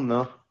at home,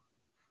 though.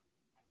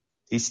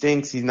 He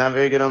stinks. He's not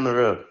very good on the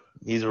road.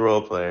 He's a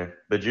role player,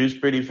 but Drew's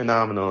pretty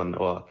phenomenal in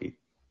Milwaukee.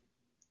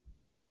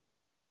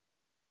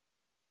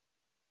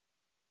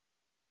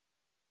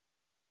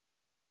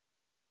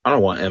 I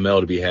don't want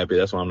ML to be happy.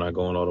 That's why I'm not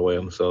going all the way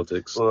on the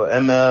Celtics. Well,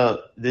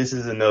 ML, this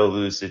is a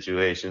no-lose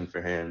situation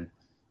for him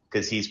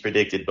because he's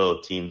predicted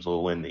both teams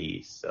will win the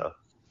East. So,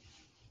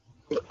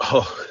 is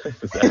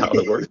that how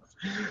it works?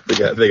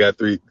 They got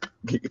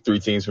three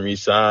teams from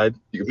each side.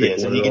 You can pick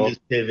so he can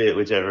just pivot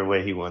whichever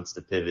way he wants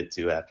to pivot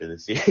to after the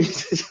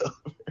series is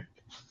over.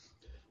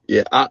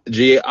 Yeah, I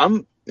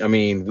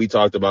mean, we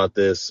talked about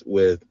this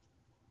with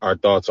our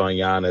thoughts on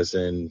Giannis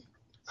and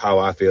how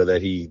I feel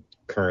that he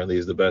currently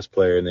is the best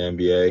player in the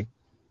NBA,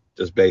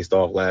 just based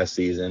off last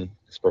season,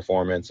 his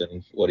performance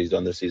and what he's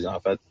done this season.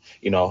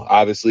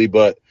 Obviously,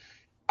 but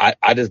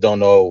I just don't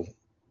know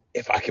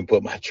if I can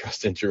put my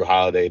trust in Jrue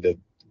Holiday to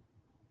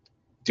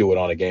do it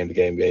on a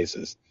game-to-game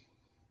basis.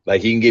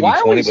 Like, he can give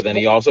you 20, but then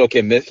he also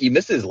can miss. He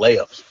misses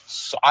layups.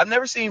 So I've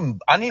never seen.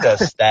 I need a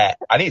stat.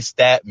 I need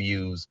stat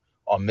muse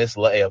on missed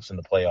layups in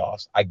the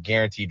playoffs. I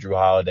guarantee Jrue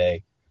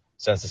Holiday,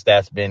 since the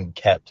stats been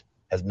kept,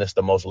 has missed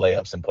the most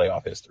layups in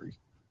playoff history.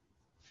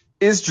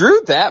 Is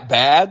Jrue that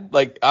bad?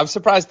 Like, I'm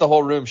surprised the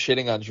whole room's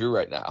shitting on Jrue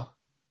right now.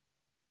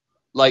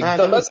 Like,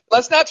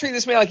 let's not treat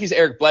this man like he's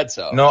Eric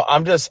Bledsoe. No,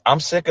 I'm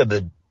sick of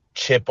the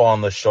chip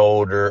on the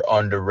shoulder,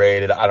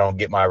 underrated, I don't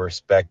get my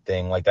respect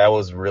thing. Like, that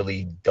was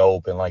really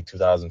dope in like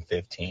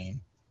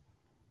 2015.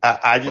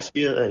 I just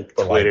feel like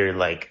Twitter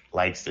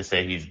likes to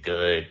say he's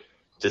good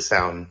to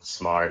sound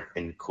smart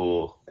and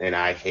cool, and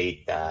I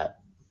hate that.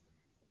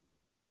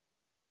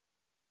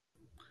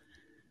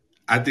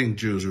 I think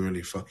Drew's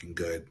really fucking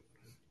good.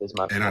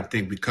 And I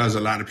think because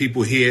a lot of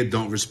people here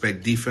don't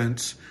respect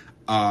defense,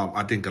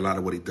 I think a lot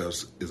of what he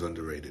does is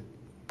underrated.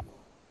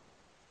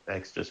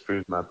 X just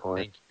proved my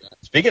point.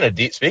 Speaking of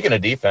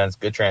defense,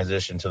 good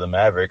transition to the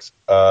Mavericks.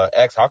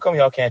 X, how come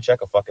y'all can't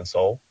check a fucking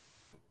soul?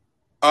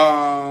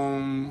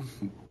 I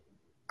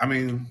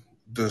mean,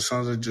 the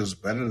Suns are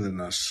just better than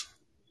us,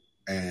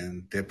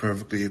 and they're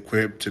perfectly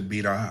equipped to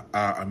beat our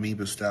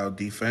amoeba-style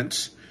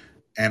defense.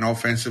 And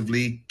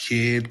offensively,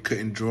 Kid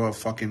couldn't draw a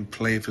fucking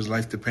play if his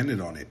life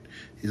depended on it.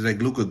 He's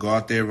like, Luka, go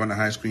out there, run a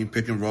high screen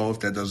pick and roll. If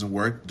that doesn't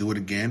work, do it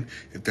again.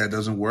 If that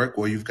doesn't work,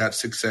 well, you've got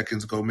 6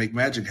 seconds, go make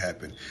magic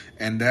happen.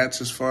 And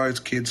that's as far as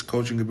Kid's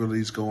coaching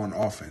abilities go on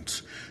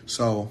offense.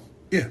 So,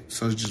 yeah,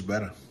 so it's just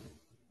better.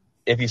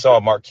 If you saw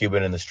Mark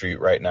Cuban in the street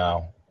right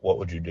now, what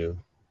would you do?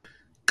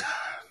 God,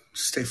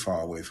 stay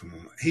far away from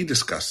him. He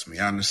disgusts me,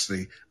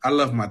 honestly. I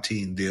love my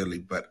team dearly,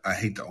 but I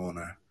hate the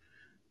owner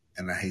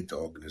and I hate the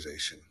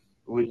organization.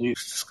 Would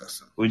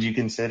you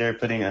consider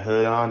putting a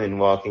hood on and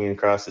walking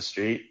across the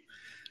street?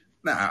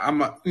 Nah, I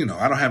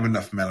don't have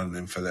enough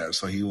melanin for that,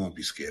 so he won't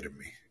be scared of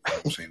me.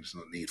 I'm saying there's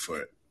no need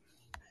for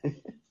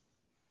it.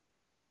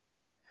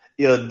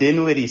 Yo,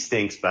 Dinwiddie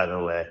stinks, by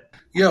the way.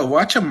 Yo,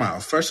 watch your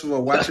mouth. First of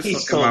all, watch your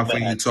fucking mouth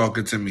when you're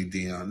talking to me,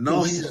 Dion.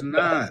 No, he's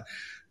not.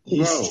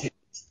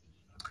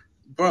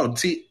 Bro,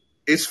 see,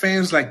 it's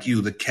fans like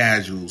you, the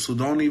casuals, who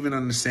don't even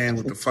understand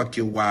what the fuck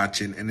you're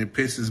watching, and it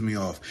pisses me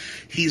off.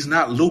 He's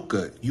not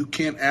Luka. You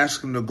can't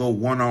ask him to go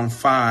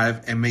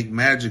 1-on-5 and make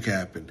magic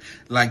happen.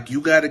 Like,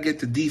 you got to get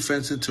the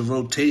defense into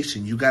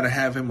rotation. You got to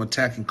have him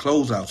attacking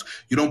closeouts.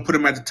 You don't put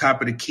him at the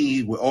top of the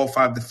key where all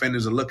 5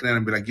 defenders are looking at him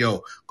and be like,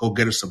 yo, go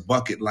get us a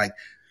bucket. Like,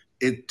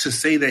 to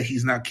say that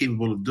he's not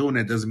capable of doing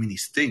that doesn't mean he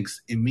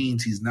stinks. It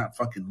means he's not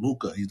fucking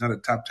Luka. He's not a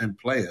top 10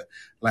 player.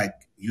 Like,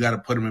 you got to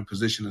put him in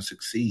position to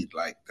succeed.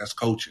 Like, that's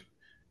coaching.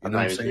 I'm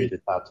not even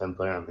the top 10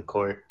 player on the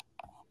court.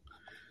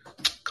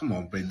 Come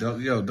on, babe.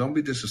 Don't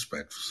be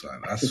disrespectful,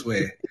 son. I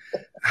swear.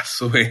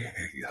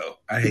 Yo,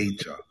 I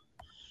hate y'all.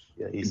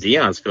 Yeah,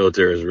 Deion's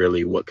filter is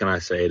really, what can I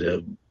say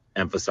to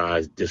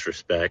emphasize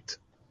disrespect,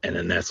 and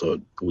then that's what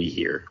we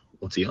hear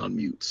once he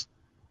unmutes.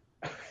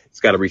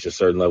 It's got to reach a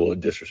certain level of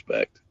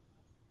disrespect.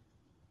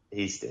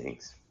 He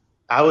stinks.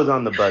 I was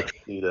on the Bucks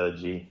too, though,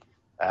 G.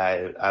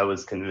 I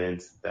was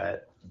convinced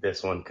that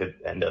this one could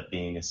end up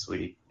being a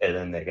sweep,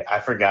 and then I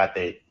forgot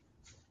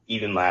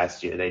even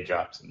last year they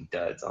dropped some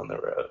duds on the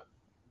road.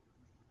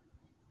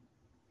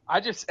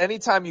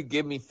 Anytime you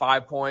give me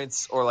 5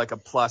 points or like a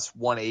plus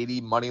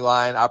 180 money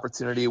line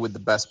opportunity with the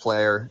best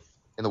player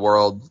in the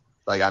world,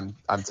 like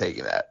I'm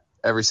taking that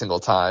every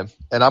single time.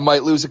 And I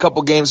might lose a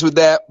couple games with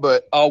that,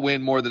 but I'll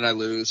win more than I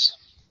lose.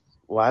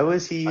 Why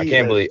was he? I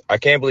can't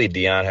believe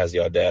Deion has the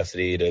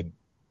audacity to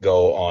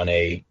go on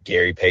a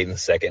Gary Payton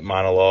second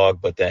monologue,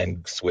 but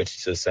then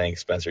switch to saying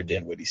Spencer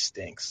Dinwiddie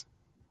stinks.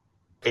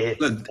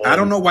 Look, I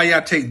don't know why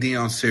y'all take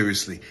Deion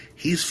seriously.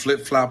 He's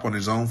flip-flop on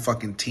his own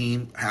fucking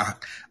team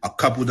a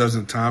couple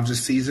dozen times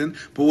this season,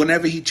 but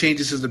whenever he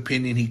changes his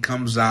opinion, he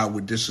comes out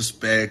with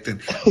disrespect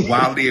and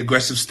wildly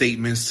aggressive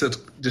statements to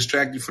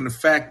distract you from the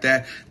fact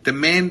that the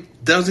man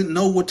doesn't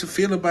know what to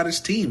feel about his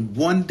team.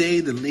 One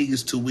day the league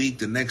is too weak,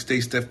 the next day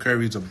Steph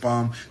Curry's a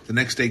bum, the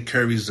next day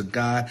Curry's a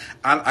god.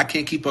 I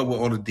can't keep up with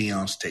all of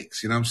Deion's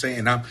takes, you know what I'm saying?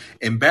 And I'm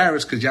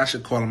embarrassed because y'all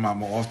should call him out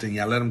more often.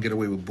 Y'all let him get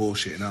away with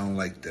bullshit, and I don't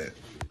like that.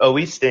 Oh,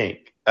 we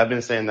stink. I've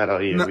been saying that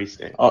all year. No, we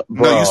stink. No,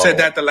 you said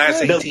that the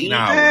last 18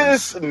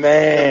 hours.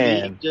 Man.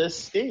 The league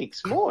just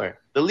stinks more.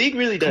 The league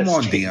really does. Come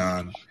on,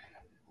 Deion.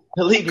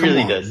 The league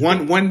really does.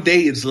 One day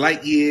it's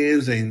light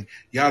years and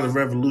y'all a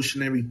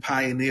revolutionary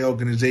pioneer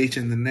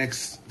organization. The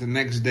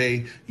next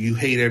day you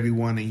hate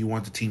everyone and you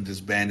want the team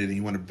disbanded and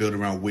you want to build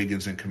around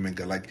Wiggins and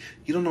Kuminga. Like,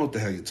 you don't know what the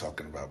hell you're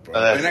talking about, bro.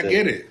 And I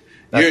get it.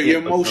 You're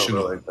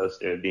emotional. Roller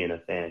coaster of being a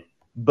fan.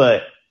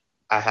 But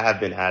I have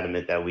been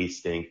adamant that we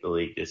stink. The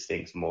league just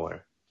stinks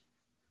more.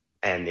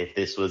 And if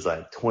this was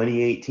like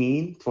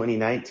 2018,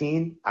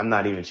 2019, I'm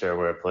not even sure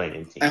we're a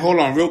playing team. And hold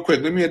on real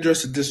quick. Let me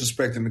address the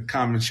disrespect in the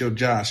comments. Yo,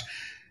 Josh,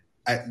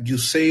 you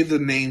say the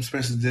name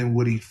Spencer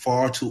Dinwiddie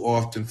far too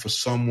often for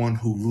someone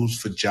who roots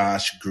for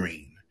Josh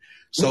Green.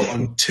 So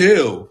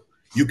until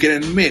you can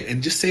admit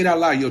and just say it out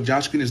loud, yo,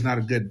 Josh Green is not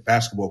a good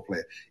basketball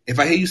player. If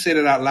I hear you say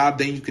that out loud,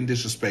 then you can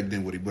disrespect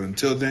Dinwiddie. But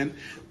until then,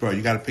 bro,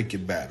 you got to pick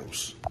your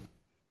battles.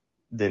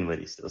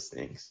 Dinwiddie still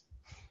stinks.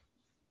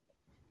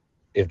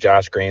 If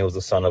Josh Green was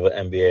the son of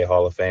an NBA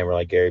Hall of Famer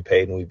like Gary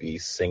Payton, we'd be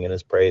singing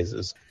his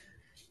praises.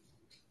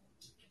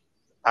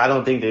 I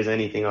don't think there's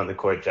anything on the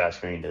court Josh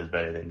Green does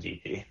better than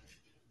GP.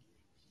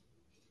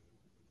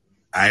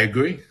 I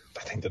agree.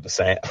 I think they're the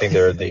same. I think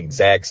they're the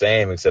exact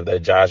same, except that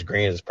Josh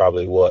Green is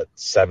probably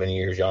 7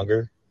 years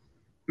younger.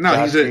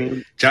 No,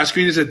 Josh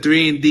Green is a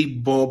 3-and-D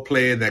ball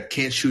player that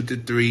can't shoot the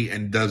three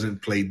and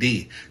doesn't play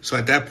D. So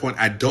at that point,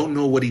 I don't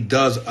know what he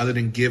does other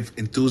than give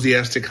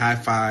enthusiastic high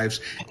fives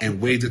and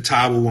wave the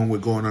towel when we're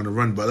going on the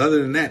run. But other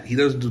than that, he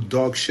doesn't do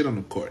dog shit on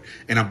the court.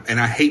 And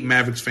I hate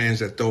Mavericks fans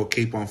that throw a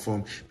cape on for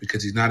him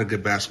because he's not a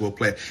good basketball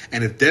player.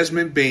 And if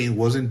Desmond Bane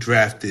wasn't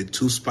drafted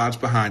 2 spots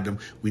behind him,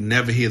 we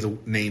never hear the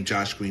name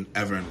Josh Green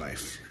ever in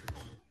life.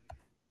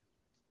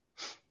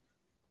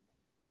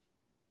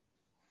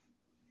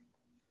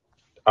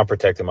 I'm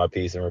protecting my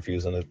peace and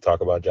refusing to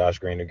talk about Josh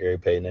Green or Gary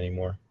Payton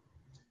anymore.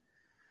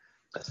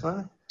 That's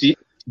fine.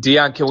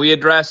 Deion, can we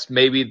address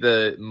maybe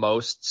the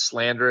most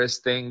slanderous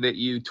thing that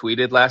you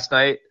tweeted last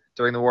night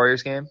during the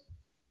Warriors game?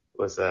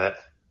 What's that?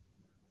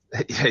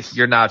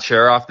 You're not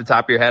sure off the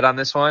top of your head on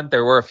this one?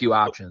 There were a few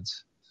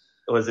options.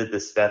 Was it the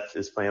Steph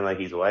is playing like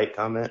he's white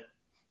comment?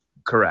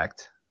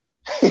 Correct.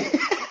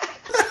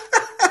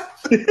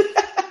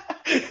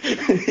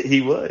 He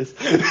was.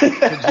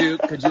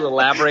 Could you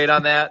elaborate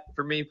on that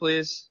for me,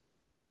 please?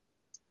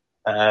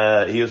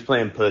 He was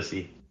playing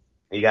pussy.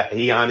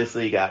 He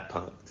honestly got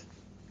punked,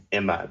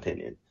 in my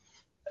opinion.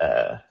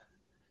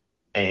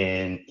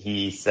 And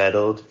he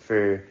settled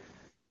for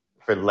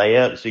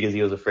layups because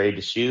he was afraid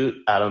to shoot.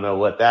 I don't know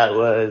what that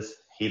was.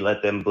 He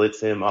let them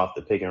blitz him off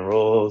the pick and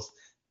rolls.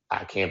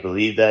 I can't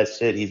believe that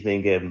shit. He's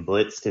been getting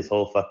blitzed his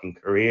whole fucking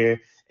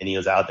career, and he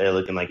was out there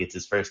looking like it's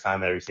his first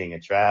time ever seeing a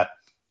trap.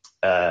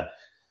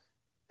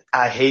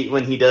 I hate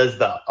when he does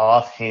the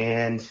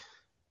offhand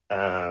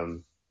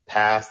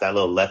pass, that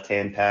little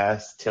left-hand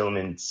pass.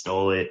 Tillman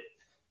stole it.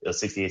 It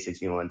was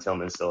 68-61.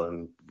 Tillman stole it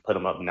and put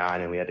him up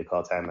 9, and we had to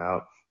call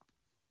timeout.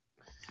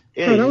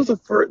 Yeah, bro, that was the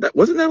first.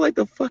 Wasn't that like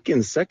the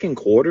fucking second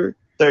quarter?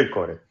 Third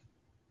quarter.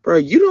 Bro,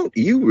 you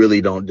really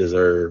don't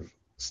deserve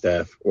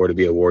Steph or to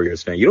be a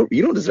Warriors fan. You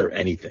don't deserve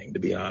anything, to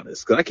be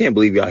honest. Because I can't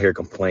believe you out here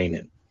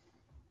complaining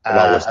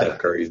about what Steph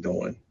Curry's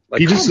doing. Like,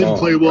 he just didn't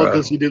play well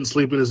because he didn't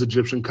sleep in his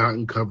Egyptian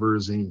cotton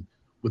covers and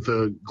with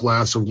a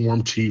glass of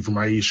warm tea from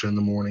Aisha in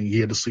the morning. He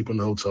had to sleep in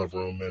the hotel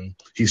room, and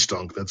he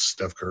stunk. That's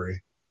Steph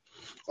Curry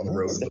on the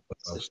road.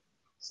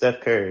 Steph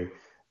Curry,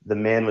 the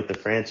man with the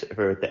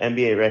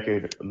NBA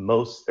record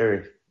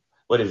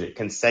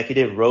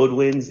consecutive road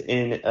wins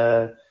in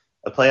a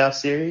playoff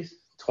series.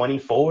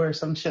 24 or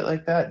some shit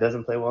like that.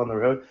 Doesn't play well on the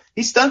road.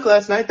 He stunk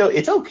last night though.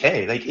 It's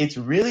okay. Like it's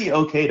really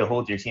okay to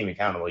hold your team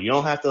accountable. You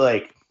don't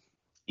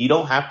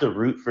have to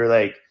root for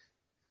like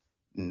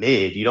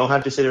mid. You don't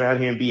have to sit around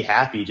here and be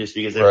happy just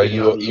because bro,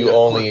 you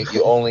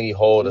only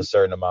hold a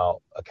certain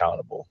amount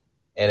accountable.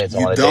 And it's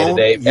on a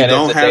day-to-day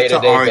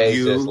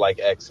basis, like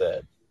X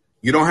said.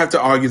 You don't have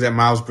to argue that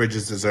Miles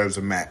Bridges deserves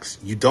a max.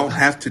 You don't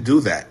have to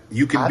do that.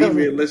 You can be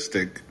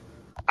realistic.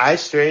 I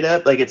straight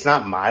up, like, it's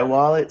not my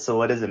wallet, so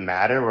what does it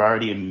matter? We're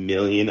already $1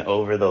 million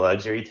over the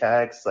luxury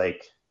tax.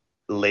 Like,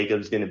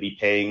 Lacob's going to be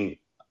paying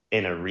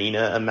an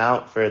arena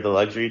amount for the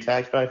luxury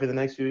tax probably for the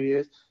next few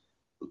years.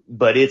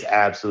 But it's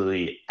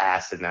absolutely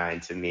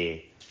asinine to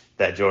me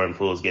that Jordan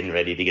Poole's getting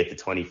ready to get the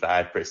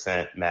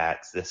 25%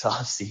 max this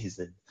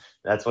offseason.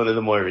 That's one of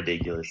the more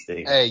ridiculous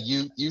things. Hey,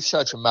 you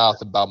shut your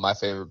mouth about my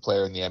favorite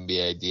player in the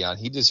NBA, Dion.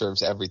 He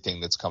deserves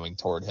everything that's coming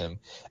toward him.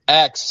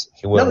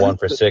 He went 1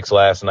 for 6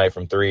 last night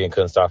from 3 and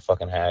couldn't stop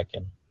fucking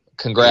hacking.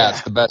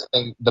 Congrats. Yeah.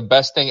 The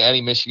best thing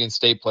any Michigan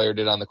State player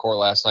did on the court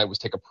last night was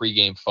take a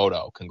pregame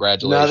photo.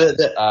 Congratulations.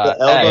 No, the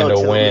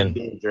elbow to win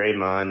being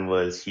Draymond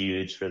was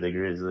huge for the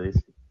Grizzlies.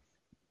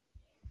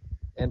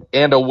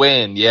 And a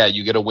win. Yeah,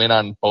 you get a win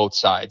on both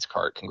sides,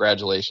 Cart.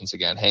 Congratulations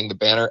again. Hang the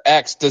banner.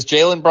 X, does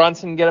Jalen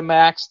Brunson get a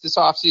max this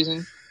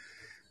offseason?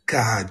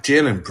 God,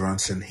 Jalen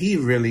Brunson, he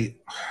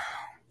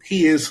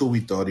is who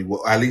we thought he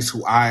was, at least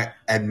who I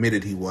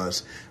admitted he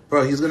was.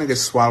 Bro, he's going to get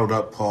swallowed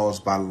up,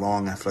 paused by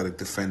long athletic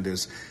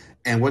defenders.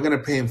 And we're going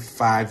to pay him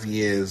 5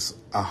 years,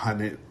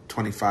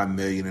 $125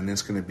 million, and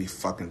it's going to be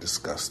fucking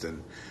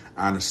disgusting,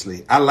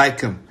 honestly. I like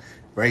him.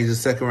 Right, he's a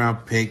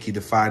second-round pick. He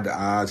defied the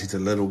odds. He's a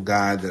little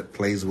guy that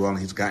plays well, and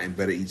he's gotten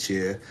better each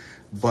year.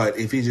 But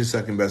if he's your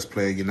second-best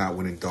player, you're not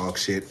winning dog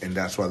shit, and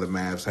that's why the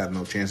Mavs have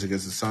no chance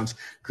against the Suns,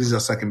 because he's our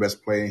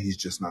second-best player, and he's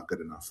just not good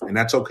enough. And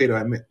that's okay to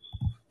admit.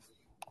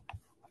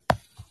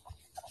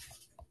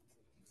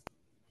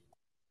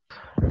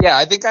 Yeah,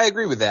 I think I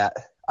agree with that.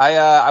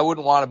 I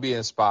wouldn't want to be in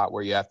a spot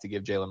where you have to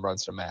give Jalen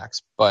Brunson a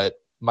max, but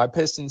my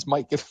Pistons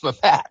might give him a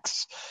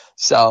max.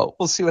 So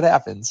we'll see what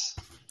happens.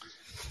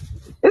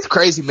 It's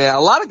crazy, man.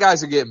 A lot of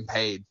guys are getting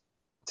paid.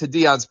 To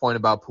Dion's point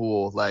about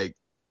Poole, like,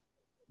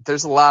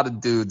 there's a lot of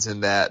dudes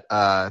in that,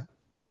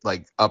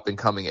 like,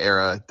 up-and-coming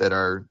era that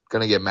are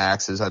going to get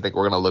maxes. I think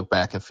we're going to look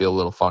back and feel a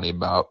little funny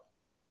about.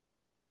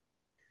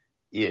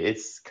 Yeah,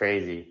 it's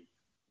crazy.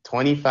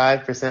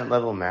 25%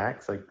 level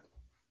max. Like,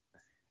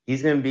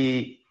 he's going to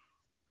be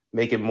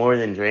making more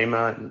than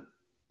Draymond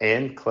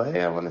and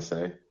Clay, I want to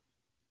say.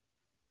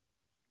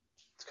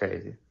 It's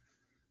crazy.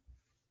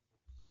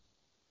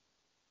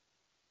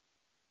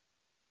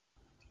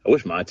 I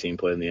wish my team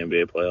played in the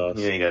NBA playoffs.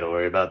 You ain't got to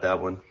worry about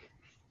that one.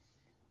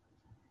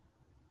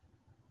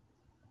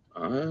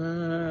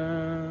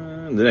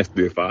 The next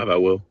 3 or 5, I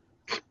will.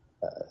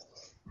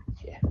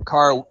 Yeah.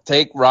 Carl,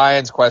 take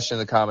Ryan's question in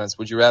the comments.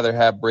 Would you rather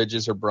have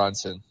Bridges or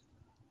Brunson?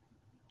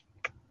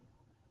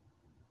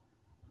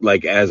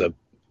 Like, can I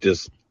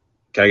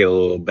get a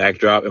little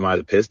backdrop? Am I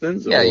the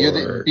Pistons? Yeah,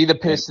 be the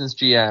Pistons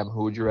GM.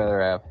 Who would you rather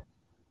have?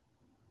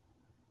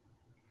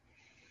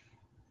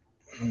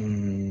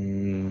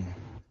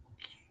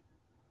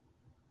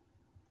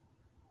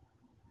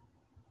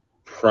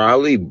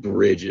 Probably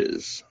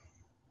Bridges,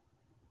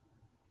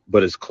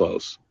 but it's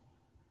close.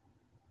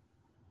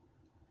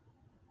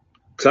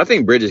 Because I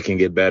think Bridges can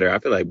get better. I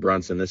feel like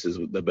Brunson, this is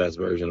the best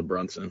version of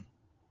Brunson.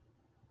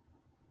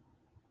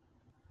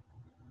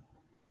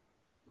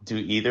 Do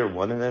either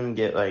one of them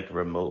get, like,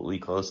 remotely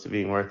close to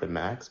being worth a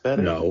max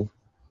better? No.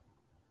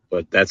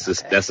 But that's the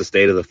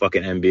state of the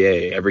fucking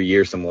NBA. Every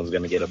year someone's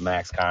going to get a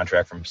max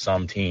contract from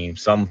some team.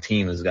 Some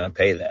team is going to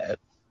pay that.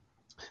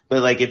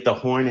 But, like, if the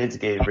Hornets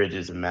gave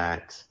Bridges a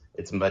max,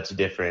 it's much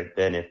different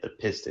than if the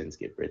Pistons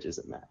give Bridges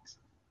a max.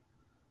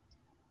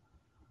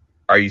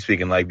 Are you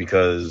speaking, like,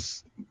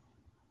 because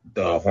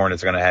the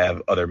Hornets are going to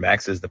have other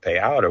maxes to pay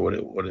out, or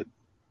would it?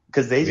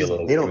 Because they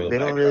don't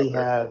really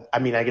have. I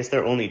mean, I guess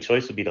their only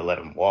choice would be to let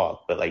him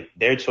walk, but, like,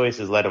 their choice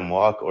is let him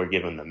walk or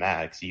give him the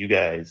max. You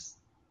guys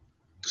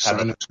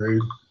sign a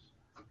trade.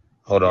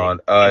 Hold on,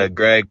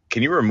 Greg,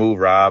 can you remove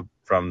Rob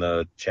from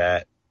the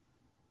chat?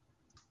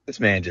 This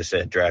man just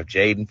said draft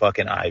Jaden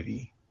fucking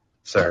Ivey,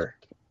 sir.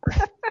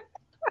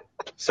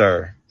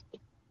 Sir.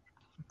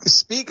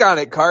 Speak on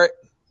it, Cart.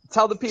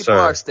 Tell the people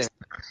our stand.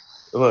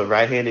 What,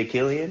 right-handed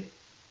Killian?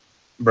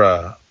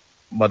 Bruh,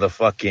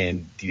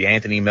 motherfucking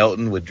DeAnthony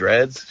Melton with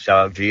dreads.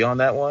 Shout out G on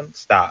that one.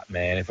 Stop,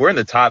 man. If we're in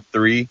the top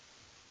 3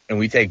 and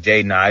we take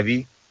Jaden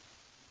Ivey,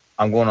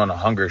 I'm going on a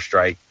hunger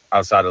strike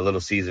outside of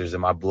Little Caesars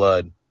and my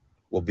blood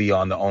will be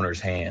on the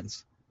owner's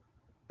hands.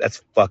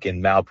 That's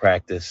fucking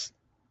malpractice.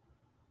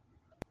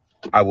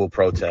 I will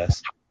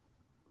protest.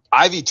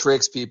 Ivy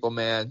tricks people,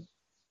 man.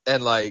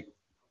 And, like,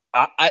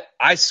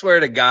 I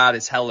swear to God,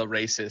 it's hella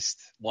racist.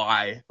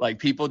 Why? Like,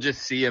 people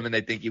just see him and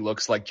they think he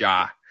looks like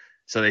Ja.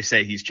 So they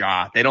say he's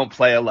Ja. They don't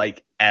play it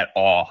like at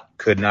all.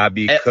 Could not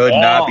be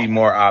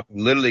more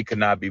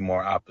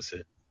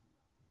opposite.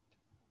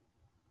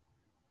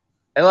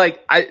 And,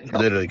 like,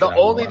 the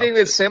only thing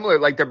that's similar,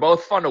 like, they're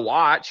both fun to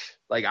watch.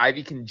 Like,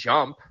 Ivy can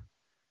jump.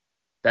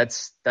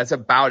 That's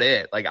about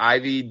it. Like,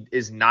 Ivy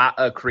is not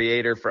a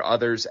creator for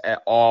others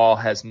at all,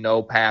 has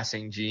no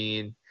passing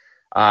gene.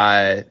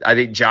 I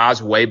think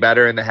Ja's way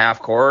better in the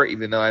half court,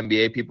 even though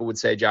NBA people would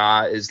say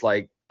Ja is,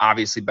 like,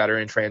 obviously better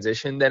in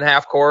transition than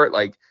half court.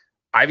 Like,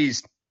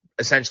 Ivy's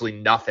essentially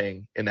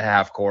nothing in the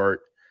half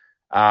court.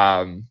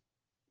 I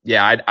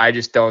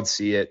just don't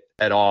see it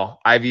at all.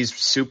 Ivy's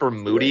super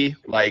moody.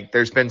 Like,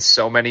 there's been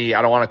so many,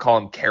 I don't want to call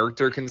them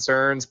character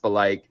concerns, but,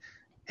 like,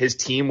 his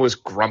team was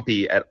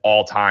grumpy at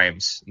all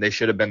times. They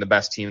should have been the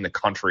best team in the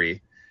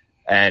country,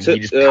 and he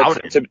just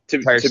pouted.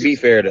 To be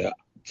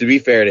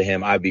fair to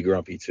him, I'd be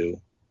grumpy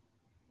too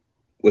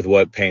with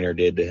what Painter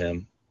did to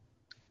him.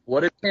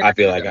 What did Painter I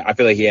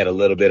feel like he had a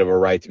little bit of a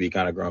right to be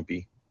kind of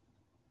grumpy.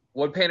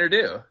 What did Painter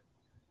do?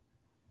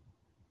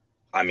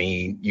 I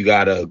mean, you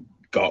gotta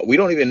go. We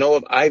don't even know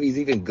if Ivy's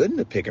even good in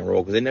the pick and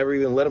roll because they never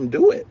even let him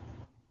do it.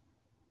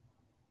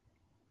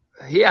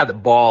 He had the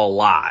ball a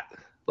lot.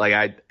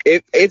 Like,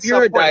 if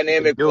you're a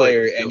dynamic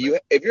player and you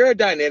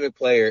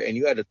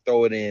had to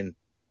throw it in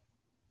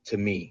to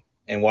me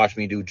and watch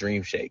me do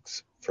dream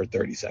shakes for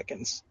 30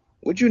 seconds,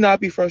 would you not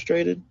be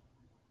frustrated?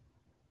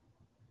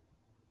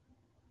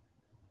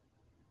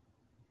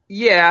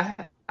 Yeah,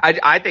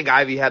 I think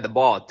Ivy had the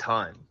ball a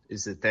ton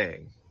is the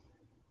thing.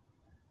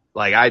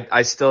 Like,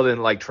 I still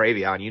didn't like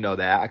Travion. You know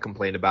that. I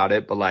complained about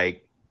it. But,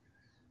 like,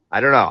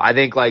 I don't know. I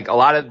think, like, a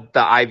lot of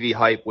the Ivy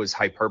hype was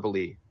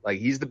hyperbole. Like,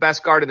 he's the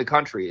best guard in the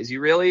country. Is he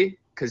really?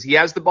 Because he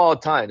has the ball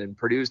a ton, and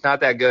Purdue's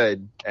not that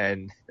good.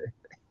 And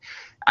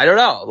I don't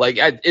know. Like,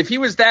 if he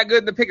was that good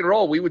in the pick and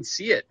roll, we would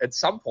see it at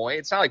some point.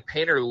 It's not like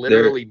Painter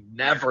literally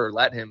never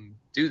let him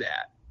do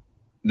that.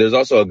 There's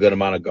also a good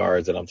amount of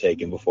guards that I'm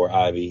taking before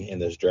Ivy in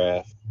this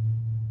draft.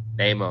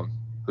 Name them.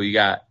 Who you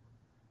got?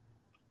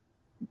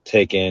 I'm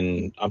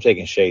taking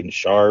Shaedon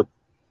Sharpe.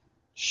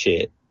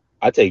 Shit.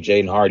 I take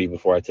Jaden Hardy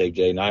before I take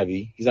Jaden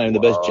Ivey. He's not even the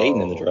best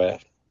Jaden in the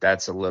draft.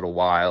 That's a little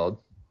wild.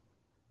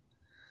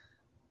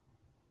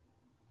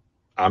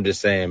 I'm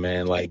just saying,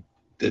 man, like,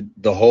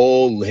 the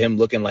whole him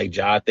looking like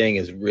Ja thing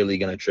is really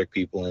going to trick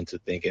people into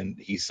thinking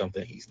he's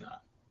something he's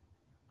not.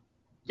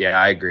 Yeah,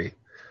 I agree.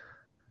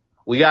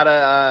 We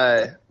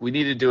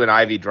need to do an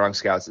Ivy drunk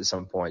scouts at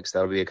some point because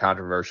that'll be a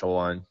controversial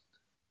one.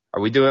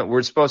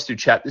 We're supposed to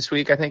chat this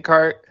week, I think,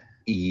 Cart?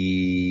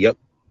 Yep.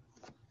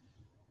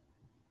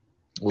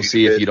 We'll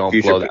see if you don't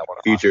blow that one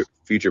off.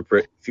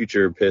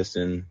 Future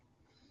Piston,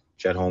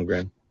 Chet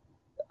Holmgren.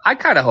 I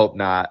kind of hope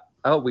not.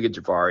 I hope we get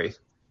Jabari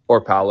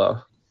or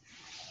Paolo.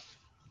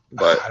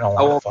 But I don't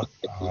want to fuck.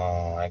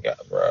 Oh my god,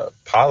 bro.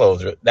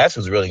 That's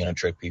who's really gonna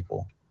trick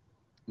people.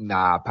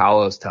 Nah,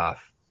 Paolo's tough.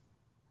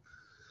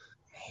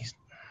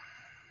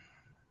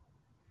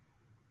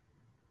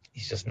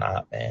 He's just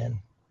not,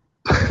 man.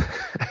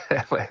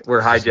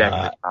 We're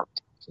hijacking this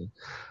conversation.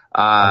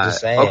 I'm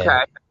just saying.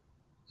 Okay.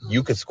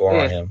 You could score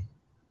on him.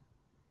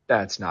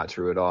 That's not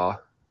true at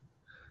all.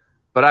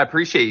 But I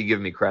appreciate you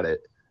giving me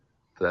credit.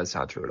 But that's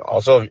not true at all.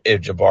 Also, if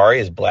Jabari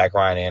is Black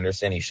Ryan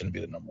Anderson, he shouldn't be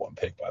the number one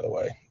pick, by the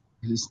way.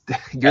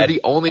 You're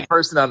the only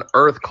person on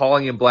earth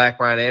calling him Black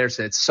Ryan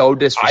Anderson. It's so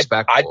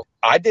disrespectful.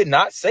 I did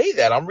not say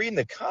that. I'm reading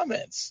the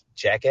comments,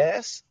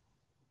 jackass.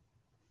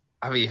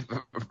 I mean,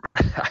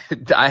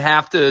 I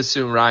have to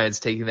assume Ryan's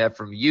taking that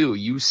from you.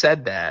 You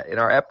said that in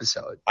our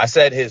episode. I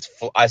said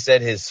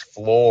his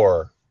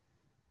floor.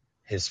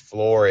 His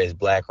floor is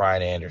Black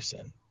Ryan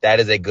Anderson.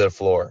 That is a good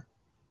floor.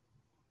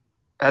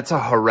 That's a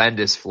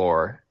horrendous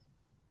floor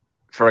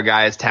for a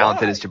guy as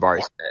talented as Jabari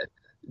Smith.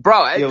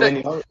 Bro,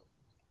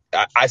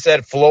 I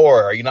said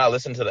floor. Are you not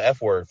listening to the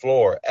F word?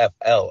 Floor.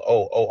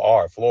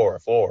 FLOOR.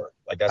 Floor.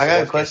 Like, that's I got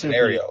the a question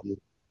scenario. for you.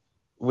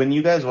 When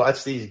you guys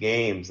watch these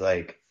games,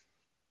 like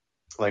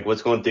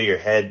what's going through your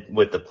head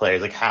with the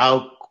players? Like,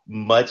 how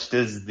much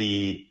does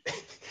the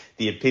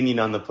opinion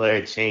on the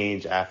player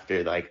change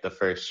after, like, the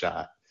first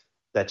shot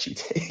that you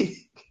take?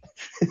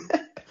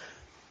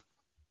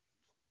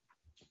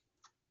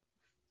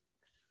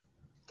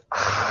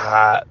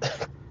 I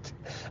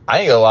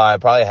ain't gonna lie.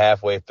 Probably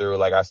halfway through,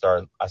 like, I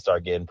start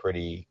getting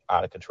pretty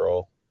out of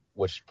control,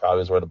 which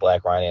probably is where the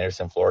Black Ryan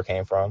Anderson floor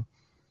came from.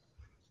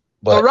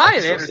 But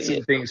Ryan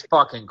Anderson thing's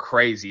fucking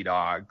crazy,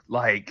 dog.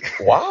 Like,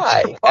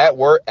 why? At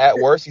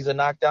worst, he's a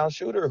knockdown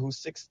shooter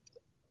who's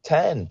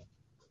 6'10".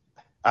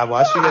 I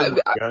watched you guys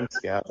drunk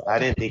scout. I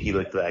didn't think he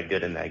looked that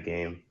good in that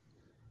game.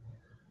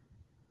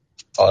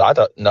 Oh, I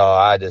thought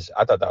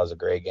that was a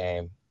great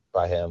game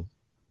by him.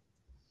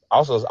 I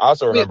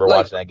also remember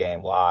watching that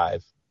game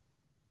live.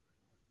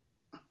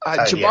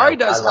 Jabari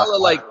does hella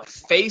like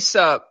face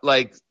up,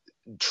 like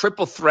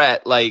triple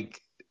threat, like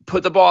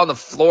put the ball on the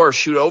floor,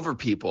 shoot over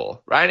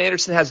people. Ryan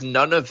Anderson has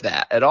none of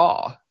that at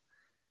all.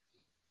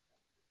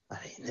 I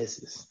mean,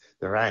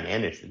 the Ryan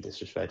Anderson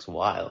disrespect's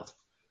wild.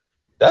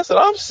 That's what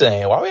I'm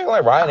saying. Why are we acting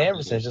like Ryan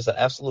Anderson is just an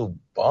absolute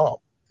bump?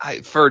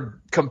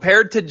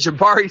 Compared to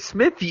Jabari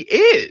Smith, he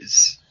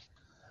is.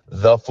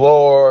 The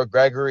floor,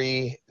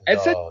 Gregory.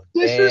 It's a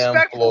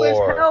disrespectful as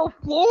hell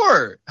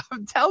floor.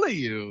 I'm telling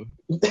you.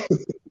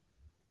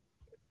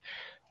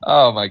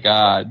 Oh my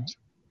God.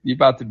 You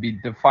about to be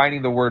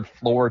defining the word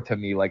floor to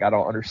me like I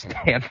don't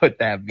understand what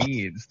that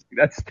means.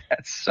 That's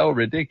so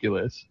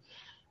ridiculous.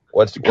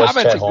 What's Chet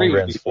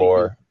Holmgren's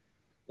floor?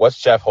 What's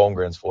Jeff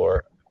Holmgren's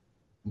floor?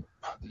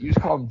 You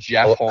just call him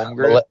Jeff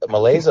Holmgren?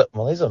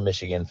 Malay's a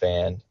Michigan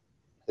fan.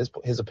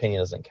 His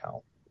opinion doesn't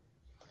count.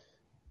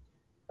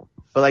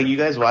 But like, you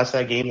guys watched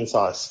that game and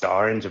saw a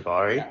star in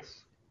Jabari?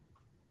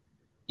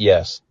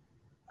 Yes.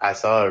 I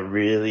saw a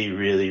really,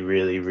 really,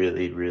 really,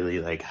 really, really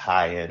like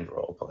high-end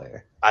role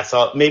player. I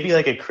saw maybe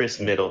like a Chris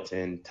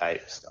Middleton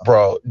type stuff.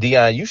 Bro,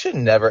 Dion, you should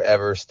never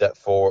ever step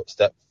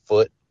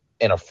foot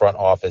in a front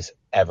office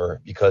ever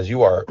because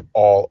you are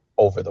all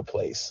over the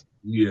place.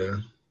 Yeah.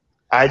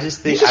 I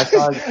just think I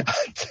saw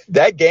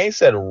that game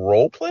said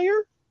role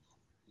player.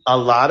 A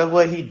lot of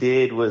what he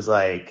did was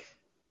like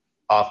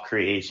off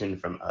creation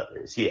from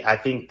others. I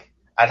think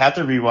I'd have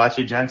to rewatch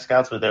it, Junk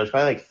Scouts, but there was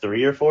probably like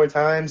 3 or 4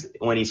 times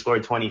when he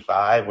scored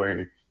 25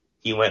 where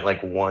he went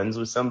like ones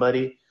with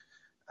somebody.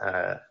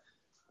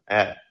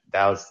 That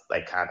was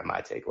like kind of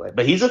my takeaway.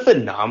 But he's a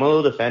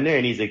phenomenal defender,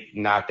 and he's a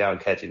knockdown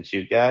catch and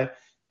shoot guy,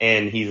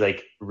 and he's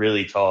like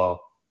really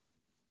tall,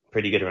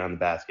 pretty good around the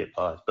basket.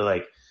 But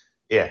like,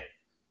 yeah.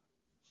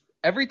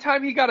 Every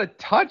time he got a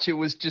touch, it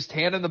was just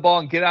handing the ball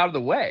and get out of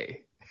the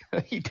way.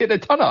 He did a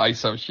ton of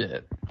ISO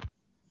shit.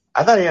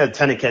 I thought he had a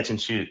ton of catch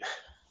and shoot,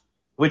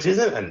 which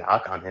isn't a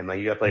knock on him. Like,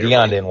 you got to play.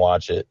 Dion didn't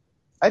watch it.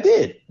 I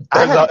did.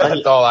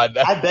 That's all I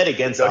know. I bet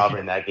against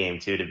Auburn that game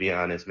too. To be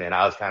honest, man,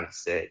 I was kind of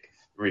sick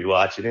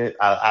rewatching it.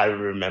 I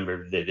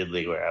remember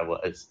vividly where I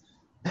was.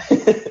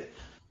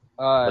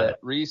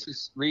 Reese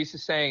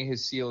is saying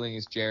his ceiling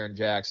is Jaren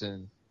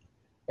Jackson,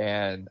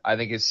 and I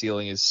think his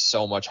ceiling is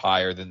so much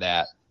higher than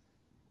that.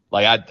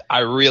 Like, I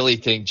really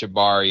think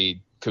Jabari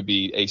could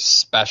be a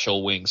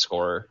special wing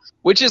scorer,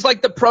 which is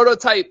like the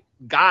prototype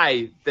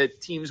guy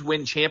that teams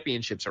win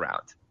championships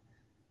around.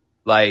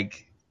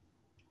 Like,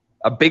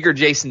 a bigger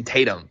Jason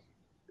Tatum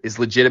is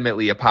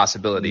legitimately a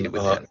possibility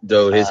with him.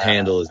 Dude, his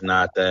handle is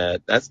not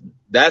that.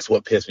 That's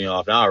what pissed me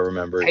off. Now I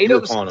remember.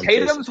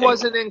 Tatum's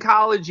wasn't in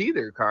college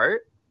either,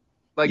 Cart.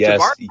 Like, yes,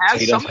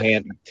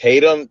 Jabari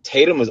has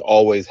Tatum has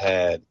always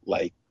had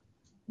like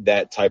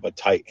that type of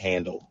tight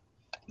handle.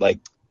 Like,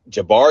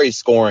 Jabari's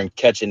scoring,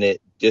 catching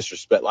it,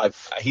 disrespect. Like,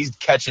 he's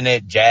catching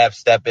it, jab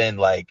stepping.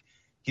 Like,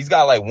 he's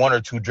got like 1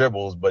 or 2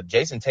 dribbles, but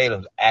Jason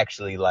Tatum's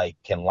actually like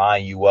can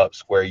line you up,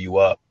 square you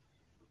up,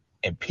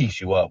 and piece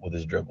you up with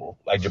his dribble.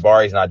 Like,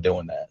 Jabari's not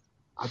doing that.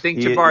 I think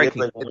Jabari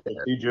can like 1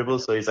 or 2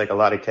 dribbles, so he's like a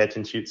lot of catch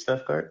and shoot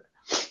stuff, Cart.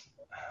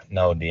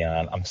 No,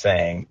 Dion, I'm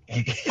saying.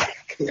 I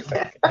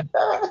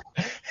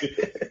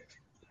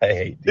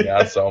hate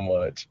Dion so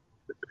much.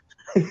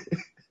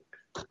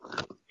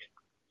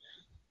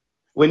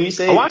 When you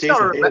say Jason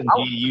Tatum,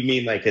 do you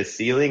mean like a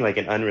ceiling, like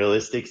an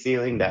unrealistic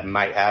ceiling that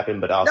might happen,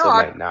 but also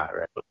might not,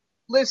 right?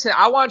 Listen,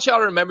 I want y'all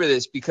to remember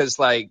this because,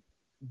 like,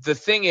 the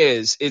thing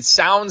is, it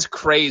sounds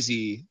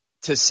crazy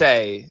to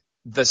say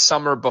the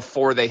summer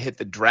before they hit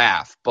the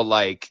draft, but,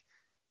 like,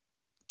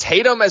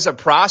 Tatum as a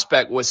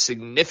prospect was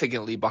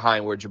significantly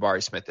behind where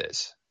Jabari Smith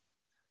is.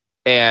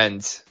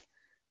 And,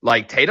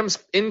 like, Tatum's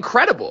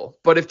incredible,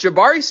 but if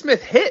Jabari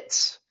Smith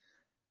hits,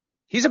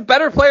 he's a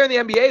better player in the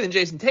NBA than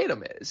Jason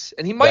Tatum is,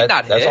 and he might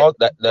not hit.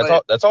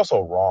 That's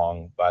also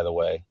wrong, by the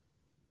way.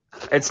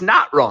 It's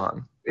not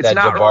wrong. It's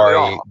not wrong at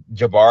all.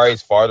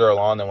 Jabari's farther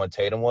along than when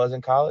Tatum was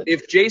in college?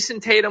 If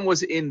Jason Tatum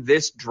was in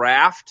this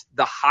draft,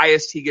 the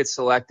highest he gets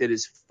selected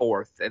is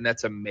 4th, and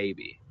that's a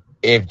maybe.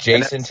 If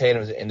Jason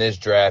Tatum's in this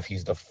draft,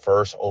 he's the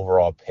 1st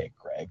overall pick,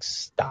 Greg.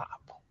 Stop.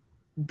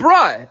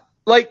 Bruh.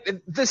 Like,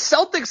 the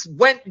Celtics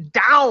went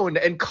down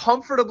and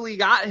comfortably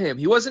got him.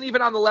 He wasn't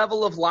even on the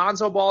level of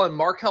Lonzo Ball and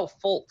Markelle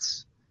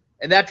Fultz.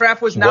 And that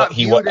draft was not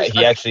viewed as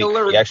a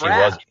killer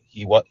draft.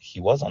 He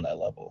was on that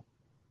level.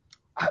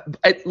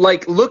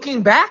 Like,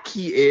 looking back,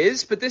 he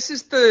is, but this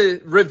is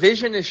the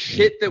revisionist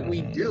shit that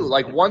we do.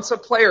 Like, once a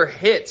player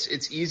hits,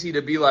 it's easy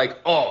to be like,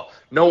 oh,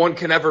 no one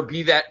can ever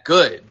be that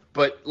good.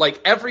 But, like,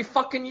 every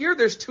fucking year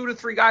there's 2 to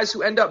 3 guys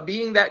who end up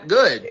being that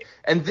good.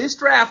 And this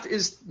draft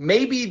is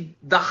maybe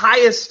the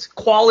highest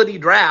quality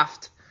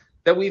draft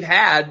that we've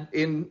had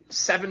in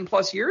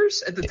 7+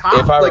 years at the top.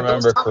 If I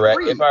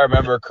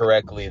remember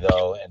correctly,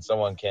 though, and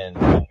someone can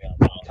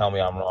tell me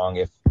I'm wrong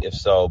if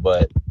so,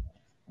 but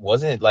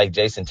wasn't like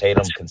Jason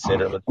Tatum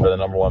considered for the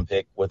number 1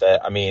 pick with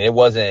that? I mean, it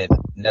wasn't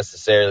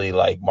necessarily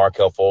like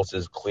Markelle Fultz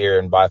is clear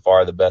and by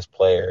far the best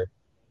player.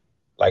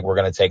 Like, we're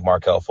going to take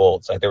Markelle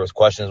Fultz. Like, there was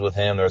questions with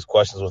him. There was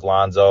questions with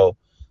Lonzo.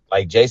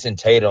 Like, Jason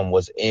Tatum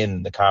was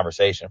in the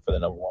conversation for the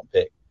number 1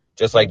 pick.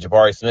 Just like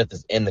Jabari Smith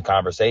is in the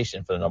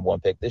conversation for the number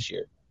 1 pick this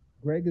year.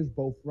 Greg is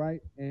both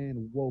right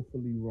and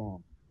woefully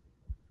wrong.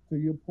 To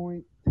your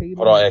point, Tatum...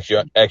 Hold on, X,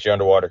 you're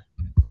underwater.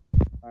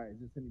 All right, is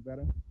this any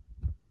better?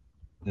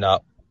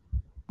 No.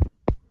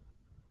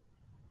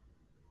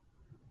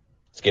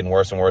 It's getting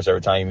worse and worse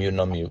every time you mute and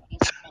unmute.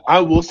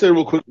 I will say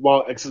real quick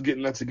while X is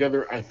getting that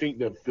together, I think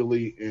that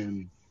Philly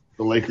and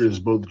the Lakers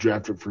both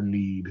drafted for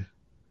need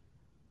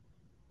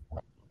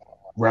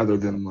rather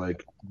than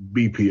like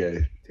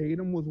BPA.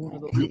 Tatum was one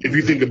of those. If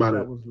you think about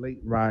it, was late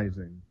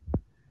rising.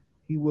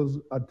 he was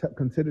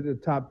considered a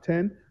top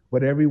 10,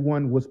 but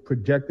everyone was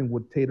projecting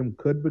what Tatum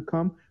could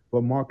become.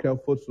 But Markelle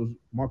Fultz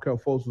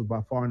was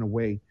by far and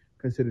away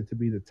considered to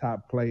be the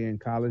top player in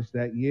college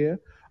that year.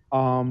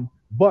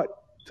 But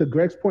to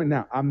Greg's point,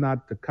 now I'm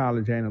not the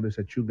college analyst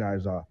that you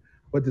guys are,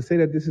 but to say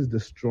that this is the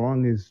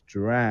strongest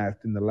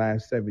draft in the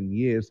last 7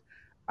 years,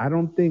 I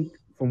don't think,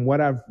 from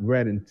what I've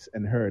read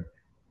and heard,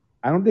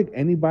 I don't think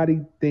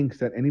anybody thinks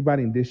that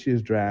anybody in this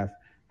year's draft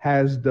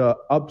has the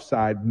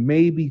upside,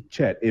 maybe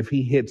Chet, if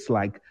he hits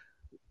like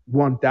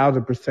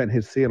 1,000%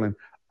 his ceiling,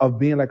 of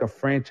being like a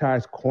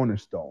franchise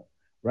cornerstone,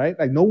 right?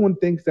 Like no one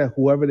thinks that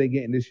whoever they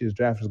get in this year's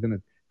draft is going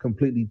to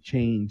completely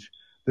change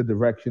the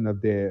direction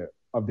of their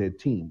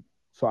team.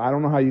 So I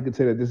don't know how you could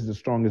say that this is the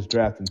strongest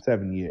draft in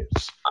 7 years.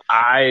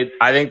 I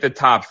think the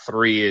top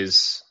three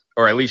is,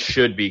 or at least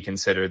should be,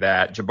 considered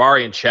that.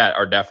 Jabari and Chet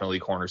are definitely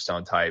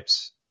cornerstone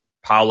types.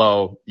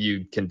 Paolo,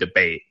 you can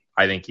debate.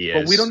 I think he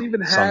is. But we don't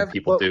even have. Some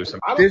people do. Some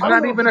there's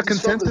not even a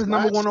consensus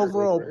number one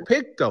overall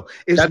pick, though.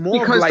 It's more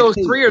because those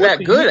three are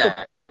that good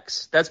at.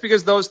 That's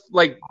because there's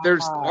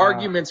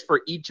arguments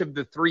for each of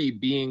the three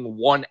being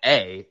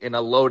 1A in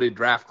a loaded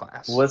draft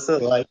class. What's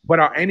it like? But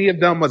are any of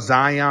them a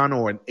Zion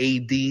or an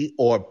AD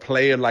or a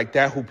player like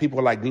that who people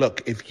are like,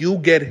 look, if you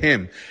get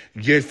him,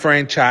 your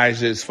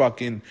franchise is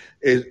on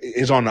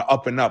the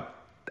up and up?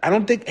 I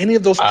don't think any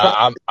of those.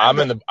 I'm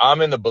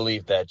in the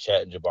belief that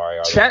Chet and Jabari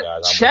are Chet,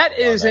 those guys. Chet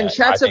is, and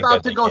Chet's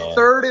about to go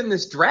third in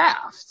this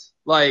draft.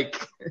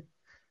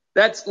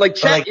 That's like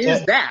Chet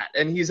is that,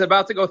 and he's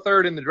about to go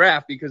third in the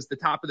draft because the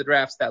top of the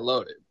draft's that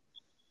loaded.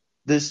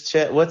 This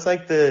Chet,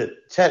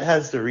 Chet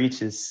has to reach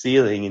his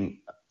ceiling, and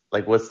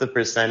like, what's the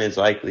percentage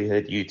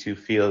likelihood you two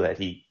feel that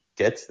he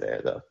gets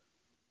there, though?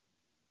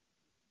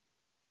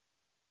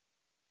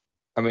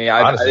 I mean,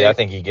 I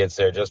think he gets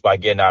there just by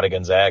getting out of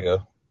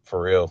Gonzaga,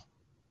 for real.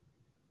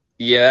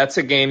 Yeah, that's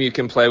a game you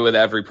can play with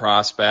every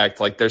prospect.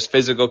 Like, there's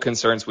physical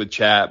concerns with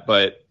Chet,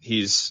 but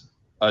he's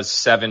a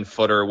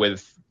 7-footer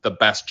with the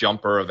best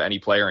jumper of any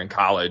player in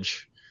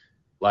college,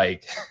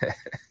 like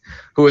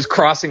who was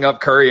crossing up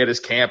Curry at his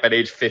camp at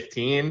age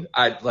 15.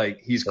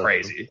 He's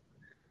crazy.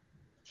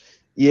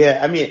 Yeah,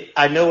 I mean,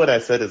 I know what I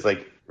said is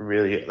like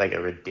really like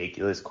a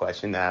ridiculous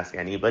question to ask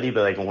anybody,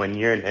 but like when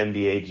you're an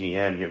NBA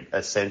GM, you're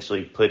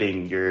essentially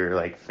putting your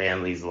like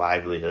family's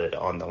livelihood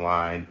on the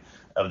line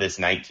of this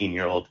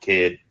 19-year-old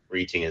kid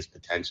reaching his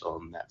potential,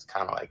 and that's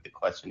kind of like the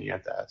question you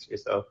have to ask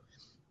yourself.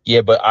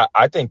 Yeah, but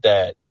I think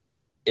that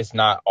it's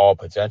not all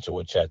potential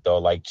with Chet, though.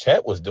 Like,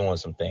 Chet was doing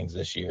some things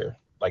this year.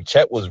 Like,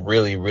 Chet was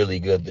really, really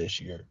good this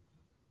year.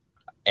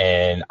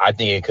 And I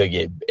think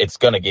it's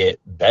going to get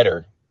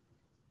better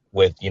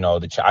with,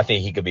 I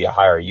think he could be a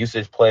higher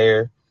usage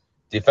player.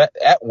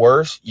 At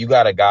worst, you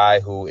got a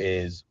guy who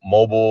is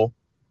mobile,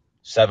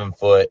 7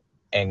 foot,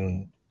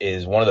 and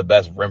is one of the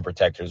best rim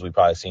protectors we've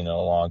probably seen in a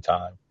long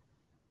time.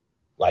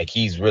 Like,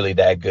 he's really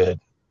that good.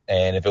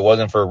 And if it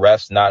wasn't for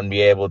refs not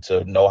being able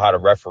to know how to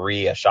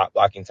referee a shot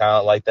blocking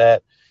talent like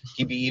that,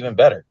 he'd be even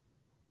better.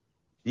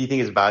 Do you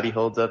think his body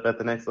holds up at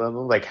the next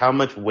level? Like, how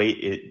much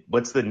weight?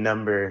 What's the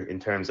number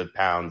in terms of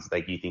pounds?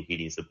 Like, you think he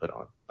needs to put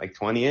on? Like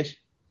 20-ish?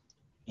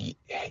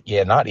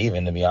 Yeah, not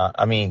even, to be honest.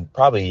 I mean,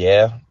 probably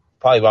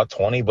about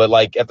 20. But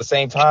like at the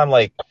same time,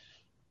 like,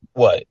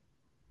 what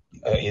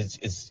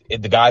is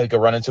the guy who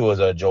could run into is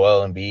a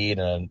Joel Embiid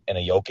and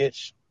a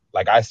Jokic?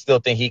 Like, I still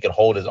think he could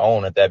hold his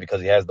own at that because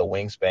he has the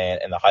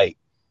wingspan and the height.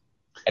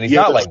 And he's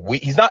not like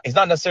weak. He's not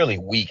necessarily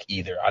weak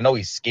either. I know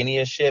he's skinny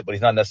as shit, but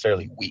he's not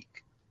necessarily weak.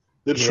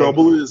 The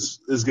trouble is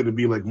going to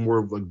be like more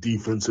of like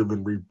defensive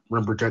and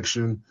rim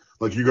protection.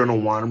 Like, you're going to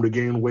want him to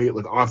gain weight.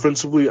 Like,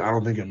 offensively, I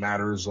don't think it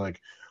matters.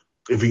 Like,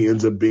 if he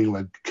ends up being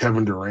like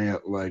Kevin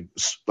Durant, like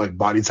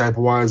body type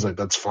wise, like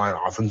that's fine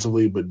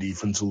offensively, but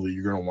defensively,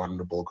 you're going to want him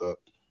to bulk up.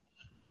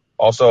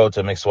 Also,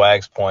 to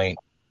McSwag's point,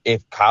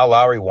 if Kyle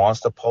Lowry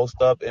wants to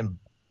post up and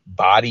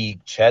body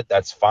Chet,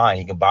 that's fine.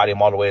 He can body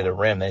him all the way to the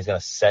rim. Then he's going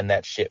to send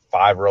that shit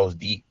 5 rows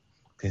deep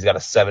because he's got a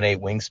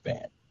 7'8"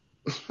 wingspan.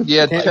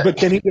 Yeah, but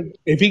can he,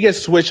 if he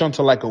gets switched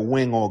onto like a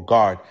wing or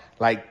guard,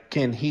 like,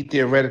 can he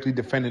theoretically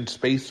defend in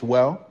space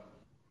well?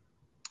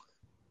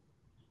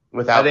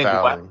 Without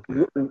fouling.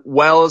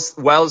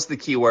 Well's the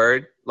key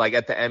word. Like,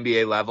 at the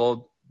NBA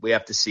level, we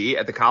have to see.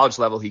 At the college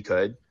level, he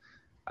could.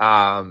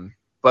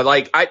 But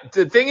like,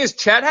 the thing is,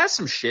 Chet has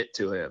some shit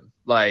to him.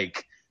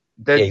 Like,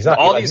 Dion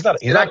said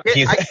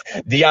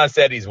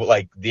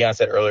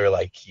earlier,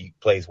 like, he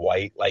plays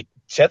white. Like,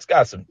 Chet's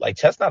not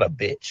a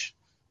bitch.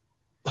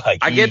 Like,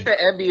 I get the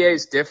NBA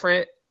is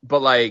different,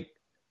 but like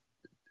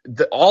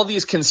all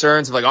these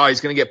concerns of like, oh, he's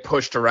going to get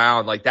pushed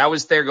around. Like, that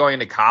was there going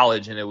into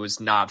college, and it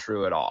was not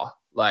true at all.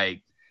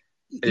 Like,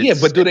 yeah,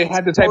 but do they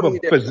have the type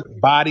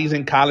of bodies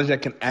in college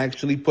that can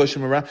actually push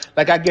him around?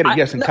 Like, I get it.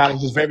 Yes, in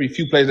college, there's very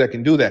few players that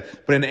can do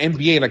that. But in the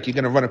NBA, like, you're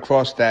going to run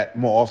across that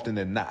more often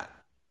than not.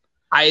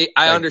 I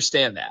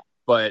understand that.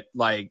 But,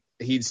 like,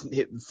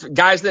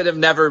 guys that have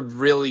never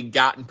really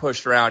gotten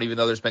pushed around, even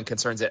though there's been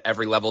concerns at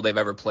every level they've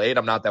ever played,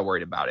 I'm not that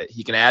worried about it.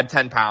 He can add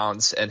 10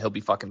 pounds, and he'll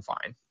be fucking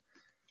fine.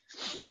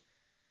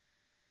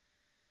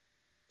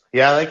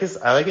 Yeah, I like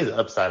his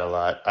upside a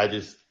lot. I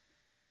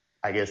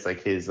guess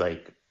like his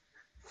like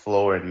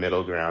floor and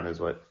middle ground is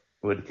what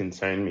would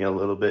concern me a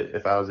little bit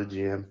if I was a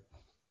GM.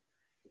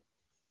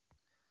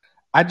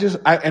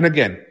 And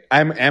again,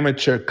 I'm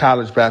amateur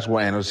college basketball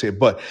analyst here,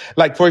 but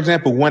like, for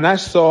example, when I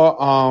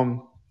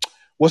saw,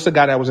 what's the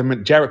guy that was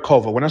in Jared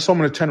Culver, when I saw him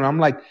in the tournament, I'm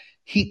like,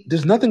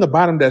 there's nothing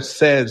about him that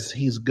says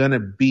he's going to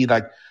be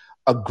like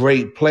a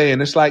great player.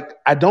 And it's like,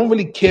 I don't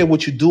really care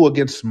what you do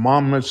against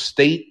Monmouth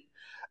State.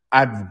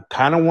 I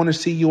kind of want to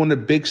see you on the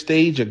big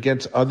stage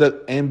against other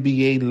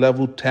NBA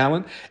level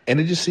talent.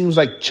 And it just seems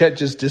like Chet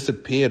just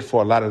disappeared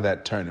for a lot of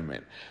that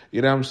tournament.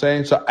 You know what I'm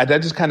saying? So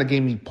that just kind of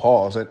gave me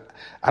pause. And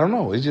I don't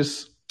know. It's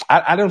just,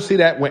 I don't see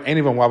that with any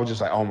of them where I was just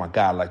like, oh my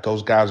God, like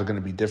those guys are going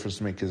to be difference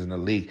makers in the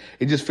league.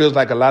 It just feels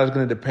like a lot is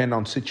going to depend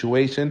on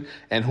situation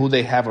and who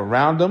they have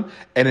around them.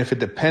 And if it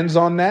depends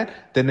on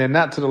that, then they're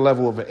not to the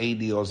level of an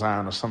AD or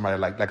Zion or somebody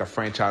like a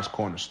franchise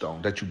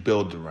cornerstone that you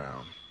build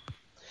around.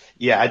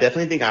 Yeah, I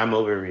definitely think I'm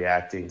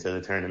overreacting to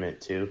the tournament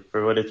too,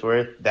 for what it's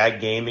worth.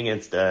 That game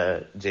against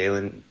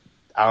Jalen,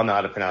 I don't know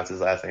how to pronounce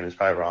his last name, it's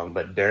probably wrong,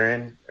 but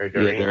Duran.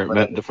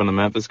 From the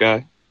Memphis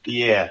guy.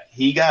 Yeah,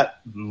 he got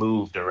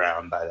moved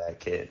around by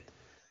that kid.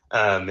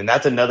 And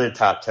that's another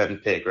top 10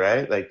 pick,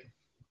 right? Like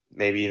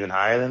maybe even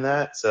higher than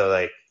that. So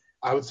like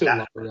I would say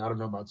lottery. I don't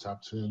know about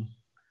top 10.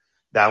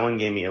 That one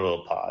gave me a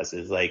little pause.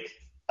 It's like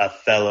a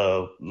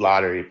fellow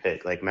lottery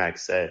pick, like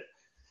Max said,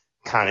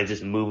 kind of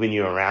just moving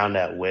you around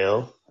at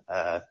will.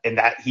 And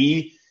that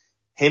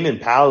him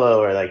and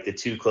Paolo are like the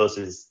two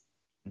closest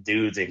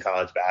dudes in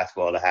college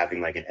basketball to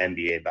having like an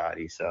NBA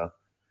body. So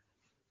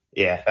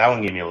yeah, that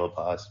one gave me a little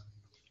pause.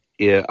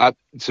 Yeah,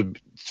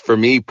 for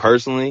me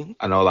personally,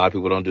 I know a lot of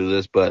people don't do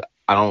this, but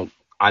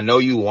I know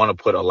you want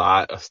to put a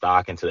lot of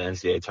stock into the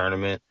NCAA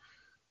tournament,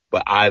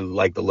 but I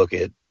like to look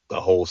at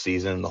the whole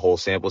season, the whole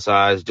sample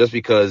size, just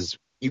because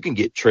you can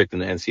get tricked in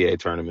the NCAA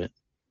tournament.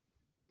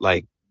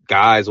 Like,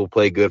 guys will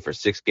play good for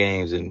 6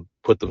 games and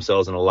put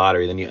themselves in a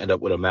lottery. Then you end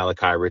up with a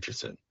Malachi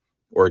Richardson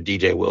or a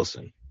DJ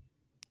Wilson.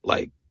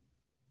 Like,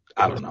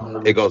 I don't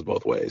know. It goes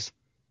both ways.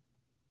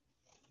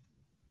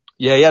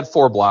 Yeah, he had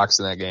 4 blocks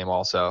in that game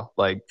also.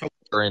 Like,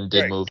 Duran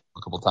did move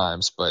a couple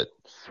times, but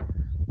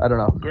I don't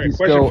know. Great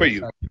question for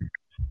you.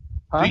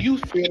 Do you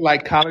feel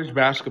like college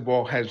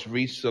basketball has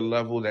reached the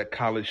level that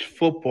college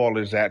football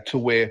is at, to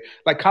where,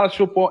 like, college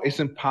football, it's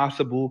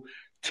impossible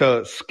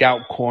to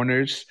scout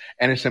corners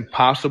and it's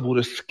impossible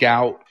to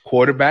scout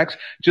quarterbacks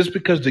just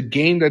because the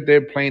game that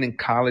they're playing in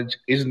college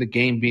isn't the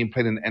game being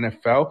played in the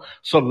NFL.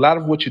 So a lot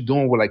of what you're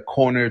doing with like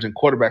corners and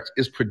quarterbacks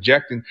is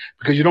projecting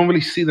because you don't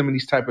really see them in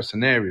these type of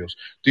scenarios.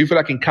 Do you feel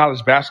like in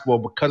college basketball,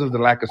 because of the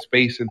lack of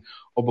space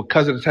or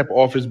because of the type of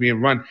offense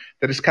being run,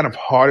 that it's kind of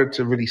harder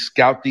to really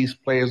scout these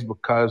players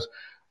because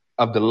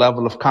of the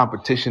level of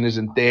competition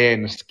isn't there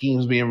and the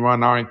schemes being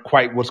run aren't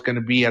quite what's going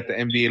to be at the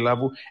NBA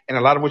level. And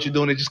a lot of what you're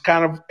doing is just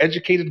kind of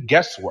educated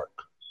guesswork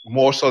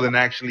more so than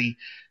actually,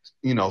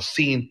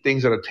 seeing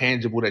things that are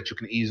tangible that you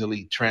can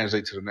easily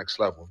translate to the next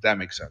level, if that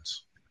makes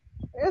sense.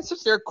 It's a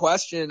fair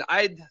question.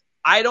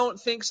 I don't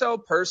think so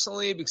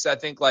personally, because I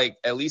think like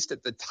at least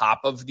at the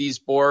top of these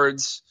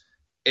boards,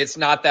 it's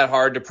not that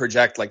hard to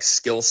project like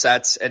skill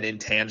sets and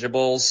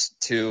intangibles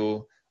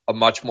to a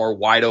much more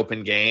wide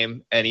open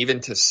game and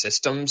even to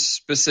systems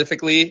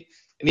specifically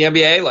in the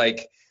NBA.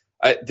 Like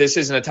this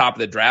isn't a top of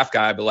the draft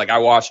guy, but like I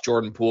watched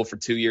Jordan Poole for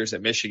 2 years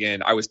at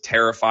Michigan. I was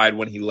terrified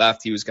when he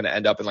left, he was going to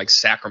end up in like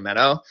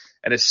Sacramento.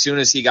 And as soon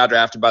as he got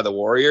drafted by the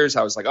Warriors,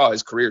 I was like, oh,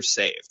 his career's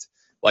saved.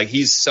 Like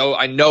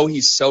I know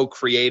he's so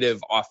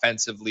creative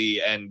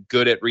offensively and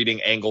good at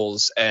reading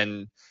angles,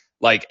 and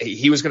like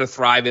he was going to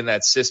thrive in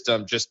that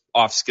system just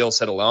off skill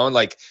set alone.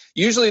 Like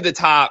usually the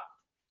top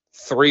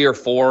 3 or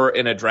 4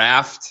 in a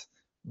draft,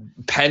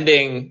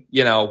 pending,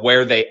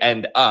 where they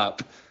end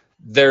up,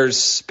 there's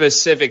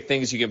specific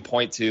things you can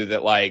point to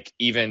that, like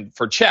even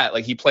for Chet,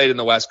 like he played in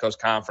the West Coast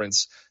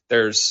Conference.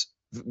 There's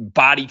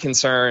body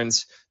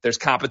concerns. There's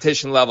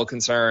competition level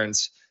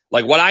concerns.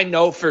 Like what I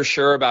know for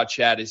sure about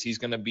Chet is he's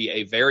going to be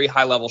a very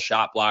high level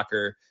shot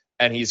blocker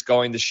and he's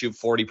going to shoot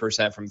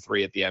 40% from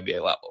 3 at the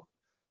NBA level.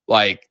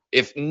 Like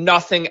if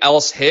nothing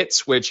else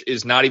hits, which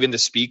is not even to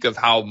speak of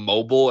how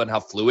mobile and how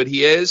fluid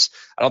he is,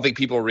 I don't think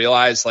people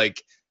realize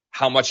like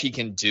how much he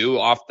can do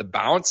off the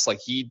bounce. Like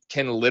he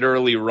can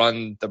literally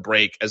run the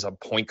break as a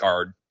point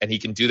guard and he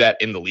can do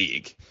that in the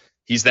league.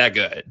 He's that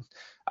good.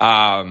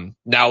 Now,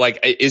 like,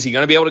 is he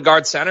going to be able to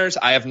guard centers?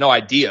 I have no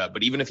idea.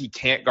 But even if he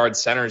can't guard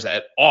centers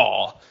at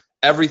all,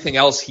 everything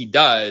else he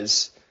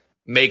does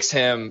makes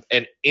him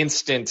an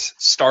instant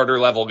starter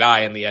level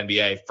guy in the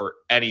NBA for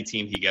any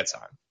team he gets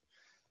on.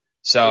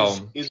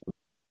 So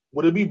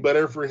would it be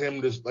better for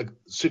him to, like,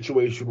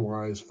 situation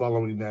wise,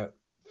 following that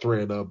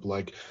thread up,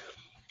 like,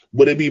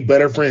 would it be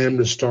better for him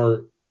to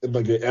start in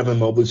like an Evan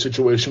Mobley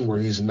situation where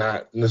he's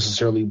not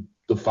necessarily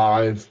the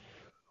 5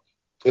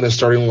 in a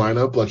starting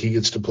lineup, like he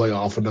gets to play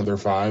off another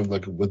 5?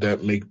 Like, would that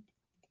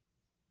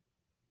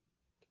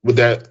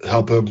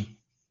help him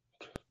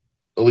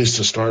at least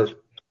to start?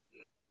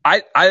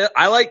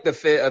 I like the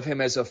fit of him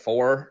as a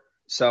 4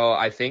 So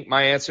I think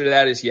my answer to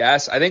that is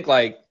yes. I think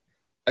like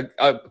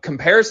a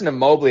comparison to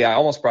Mobley, I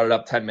almost brought it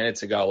up 10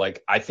 minutes ago.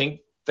 Like, I think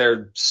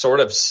they're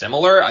sort of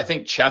similar. I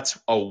think Chet's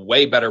a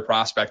way better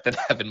prospect than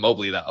Evan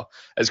Mobley, though,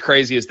 as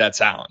crazy as that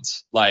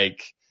sounds.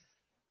 Like,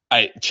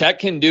 Chet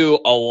can do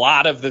a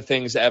lot of the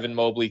things Evan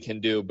Mobley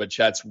can do, but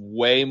Chet's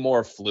way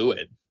more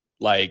fluid.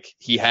 Like,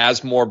 he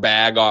has more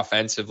bag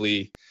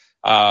offensively.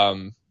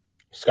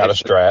 He's got a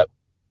strap.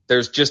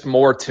 There's just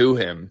more to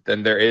him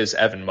than there is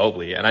Evan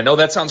Mobley. And I know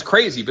that sounds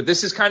crazy, but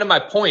this is kind of my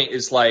point,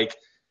 is like,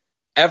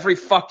 every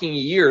fucking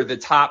year, the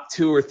top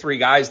 2 or 3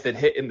 guys that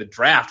hit in the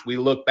draft, we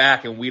look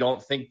back and we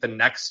don't think the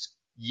next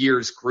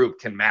year's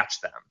group can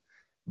match them.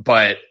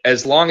 But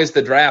as long as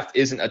the draft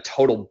isn't a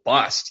total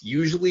bust,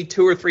 usually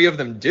 2 or 3 of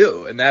them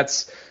do. And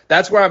that's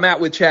where I'm at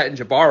with Chet and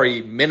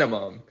Jabari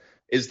minimum,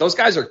 is those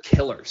guys are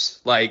killers.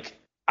 Like,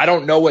 I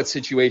don't know what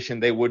situation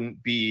they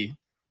wouldn't be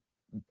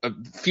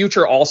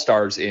future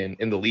all-stars in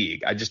the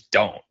league. I just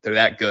don't. They're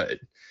that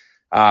good.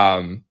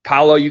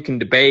 Paolo, you can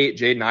debate.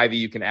 Jaden Ivey,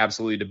 you can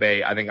absolutely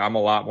debate. I think I'm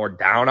a lot more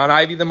down on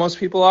Ivey than most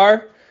people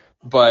are.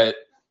 But,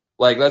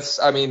 like,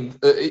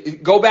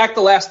 go back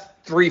the last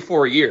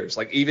 3-4 years.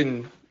 Like,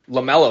 even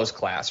LaMelo's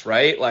class,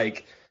 right?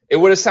 Like, it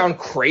would have sounded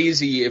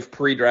crazy if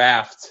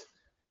pre-draft,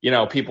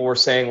 people were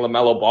saying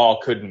LaMelo Ball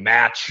could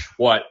match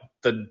what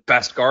the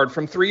best guard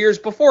from 3 years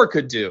before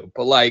could do.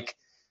 But, like,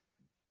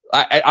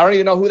 I don't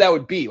even know who that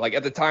would be. Like,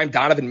 at the time,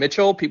 Donovan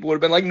Mitchell, people would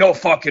have been like, no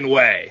fucking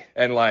way.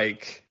 And,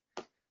 like,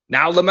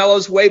 now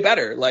LaMelo's way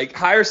better. Like,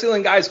 higher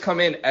ceiling guys come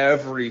in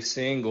every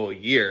single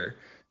year.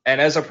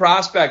 And as a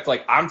prospect,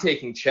 like, I'm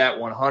taking Chet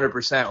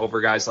 100% over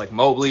guys like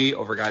Mobley,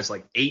 over guys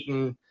like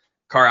Ayton.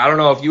 Carr, I don't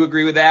know if you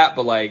agree with that,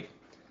 but, like,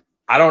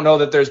 I don't know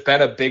that there's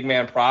been a big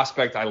man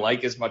prospect I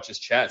like as much as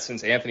Chet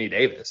since Anthony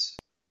Davis.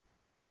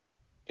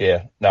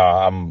 Yeah, no,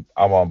 I'm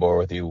on board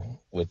with you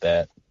with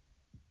that.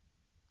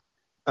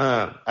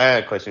 I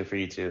had a question for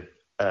you too.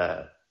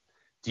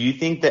 Do you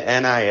think the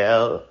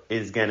NIL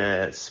is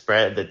gonna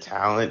spread the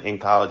talent in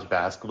college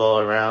basketball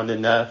around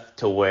enough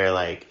to where,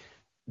 like,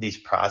 these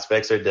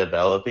prospects are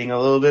developing a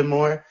little bit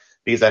more?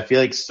 Because I feel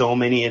like so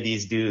many of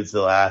these dudes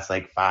the last,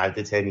 like, 5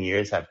 to 10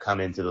 years have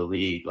come into the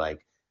league,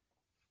 like,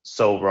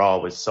 so raw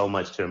with so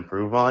much to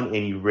improve on,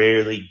 and you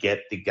rarely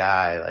get the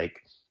guy,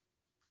 like,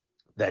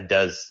 that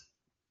does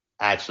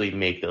actually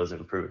make those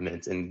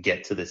improvements and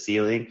get to the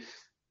ceiling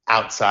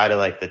outside of,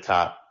 like, the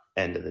top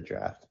end of the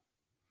draft.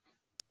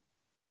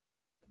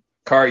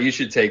 Carr, you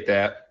should take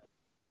that.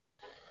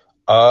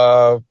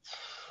 All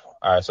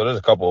right, so there's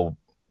a couple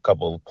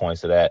of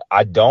points to that.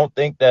 I don't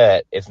think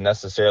that it's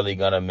necessarily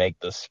going to make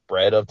the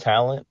spread of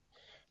talent,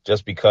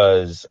 just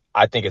because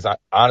I think it's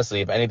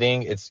honestly, if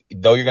anything, it's,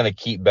 though you're going to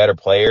keep better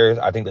players,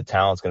 I think the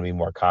talent's going to be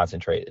more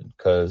concentrated,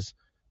 because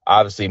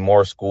obviously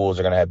more schools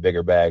are going to have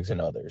bigger bags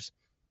than others.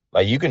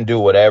 Like, you can do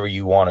whatever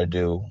you want to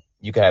do.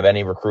 You can have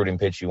any recruiting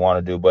pitch you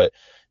want to do, but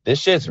this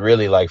shit's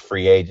really like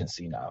free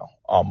agency now,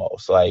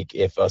 almost. Like,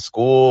 if a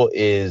school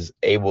is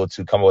able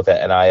to come up with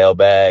that NIL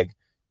bag,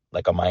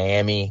 like a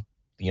Miami,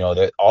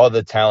 all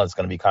the talent's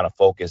going to be kind of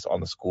focused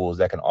on the schools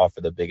that can offer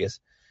the biggest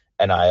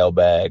NIL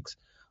bags.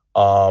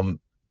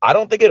 I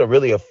don't think it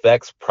really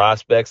affects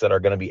prospects that are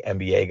going to be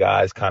NBA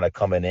guys kind of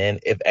coming in.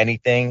 If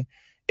anything,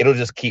 it'll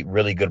just keep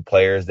really good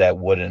players that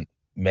wouldn't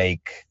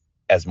make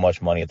as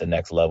much money at the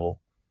next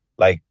level.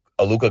 Like,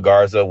 Luka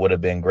Garza would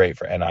have been great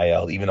for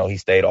NIL, even though he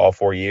stayed all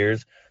 4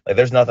 years. Like,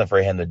 there's nothing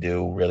for him to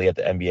do really at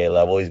the NBA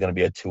level. He's going to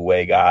be a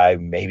two-way guy,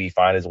 maybe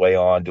find his way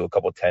on, do a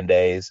couple 10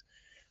 days.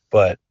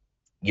 But,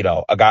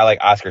 a guy like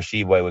Oscar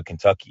Tshiebwe with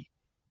Kentucky,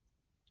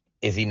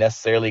 is he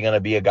necessarily going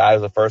to be a guy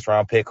who's a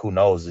first-round pick? Who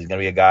knows? He's going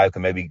to be a guy who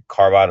can maybe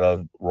carve out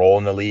a role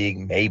in the league,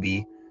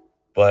 maybe.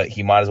 But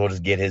he might as well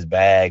just get his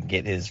bag,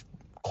 get his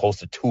close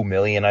to $2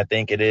 million, I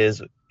think it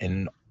is,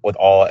 with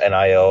all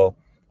NIL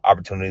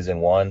opportunities in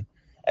one,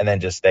 and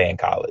then just stay in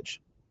college.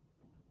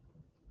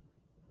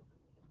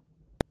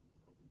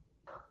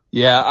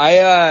 Yeah,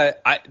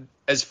 I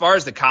as far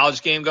as the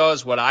college game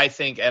goes, what I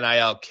think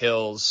NIL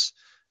kills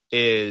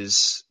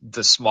is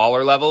the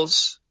smaller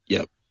levels.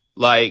 Yep.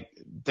 Like,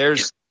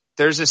 there's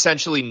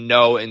essentially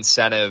no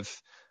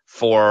incentive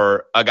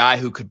for a guy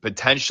who could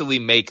potentially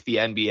make the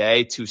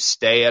NBA to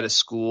stay at a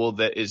school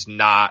that is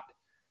not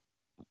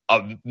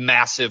a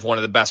massive, one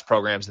of the best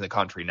programs in the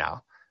country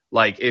now.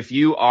 Like, if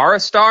you are a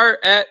star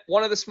at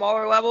one of the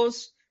smaller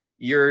levels,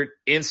 you're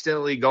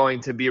instantly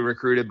going to be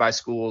recruited by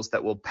schools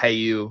that will pay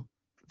you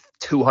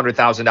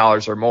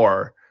 $200,000 or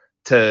more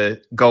to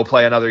go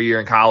play another year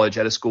in college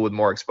at a school with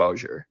more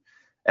exposure.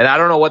 And I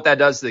don't know what that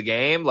does to the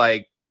game.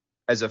 Like,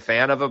 as a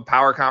fan of a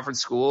power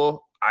conference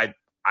school, I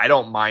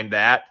don't mind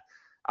that.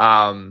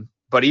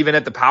 But even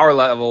at the power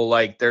level,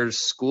 like, there's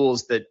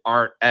schools that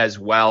aren't as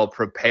well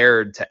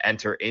prepared to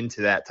enter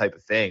into that type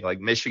of thing. Like,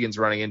 Michigan's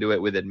running into it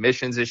with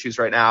admissions issues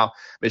right now.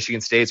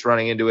 Michigan State's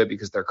running into it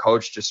because their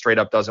coach just straight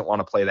up doesn't want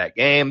to play that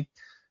game.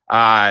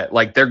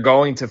 Like, they're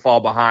going to fall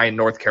behind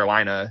North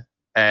Carolina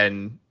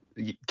and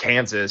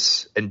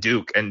Kansas and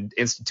Duke and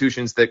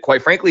institutions that,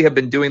 quite frankly, have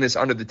been doing this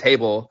under the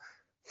table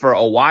for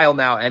a while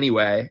now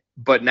anyway,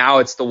 but now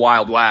it's the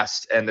Wild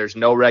West and there's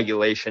no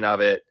regulation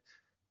of it.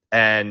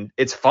 And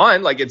it's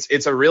fun. Like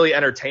it's a really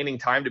entertaining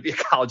time to be a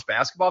college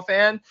basketball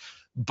fan,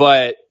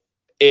 but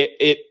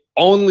it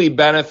only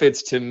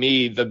benefits to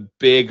me the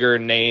bigger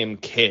name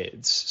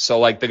kids. So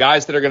like the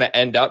guys that are going to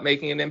end up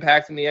making an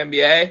impact in the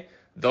NBA,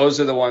 those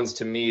are the ones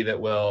to me that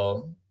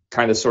will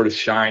kind of sort of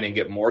shine and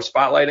get more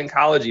spotlight in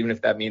college, even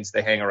if that means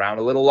they hang around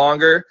a little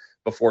longer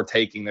before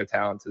taking their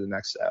talent to the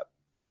next step.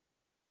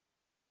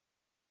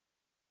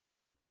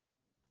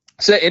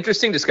 It's an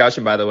interesting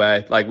discussion, by the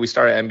way. Like we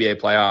started NBA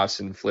playoffs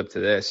and flipped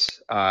to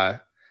this, but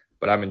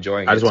I'm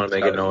enjoying it. I just want to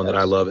make it known that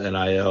I love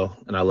NIL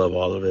and I love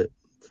all of it.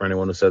 For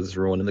anyone who says it's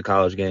ruining the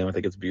college game, I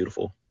think it's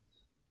beautiful.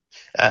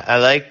 I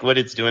like what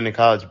it's doing to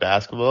college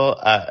basketball.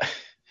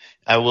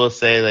 I will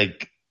say,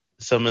 like,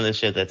 some of the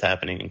shit that's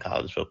happening in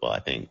college football, I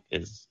think,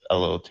 is a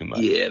little too much.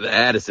 Yeah, the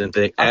Addison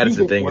thing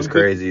is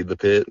crazy. The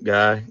Pitt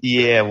guy.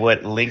 Yeah,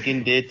 what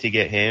Lincoln did to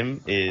get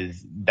him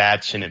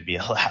that shouldn't be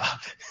allowed.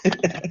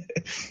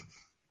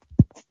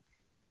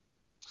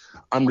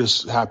 I'm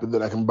just happy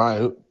that I can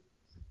buy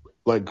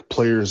like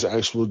players'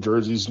 actual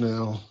jerseys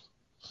now.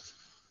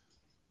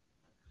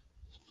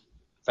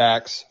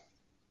 Facts.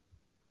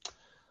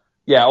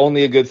 Yeah,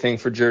 only a good thing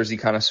for jersey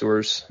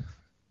connoisseurs,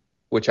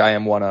 which I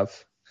am one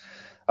of.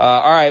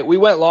 All right, we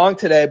went long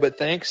today, but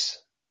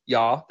thanks,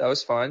 y'all. That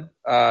was fun.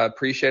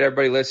 Appreciate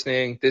everybody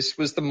listening. This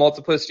was the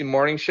Multiplicity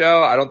Morning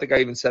Show. I don't think I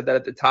even said that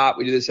at the top.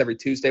 We do this every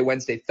Tuesday,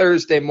 Wednesday,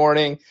 Thursday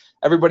morning.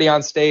 Everybody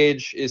on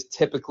stage is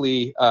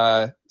typically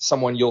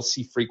someone you'll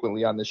see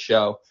frequently on this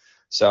show.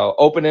 So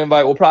open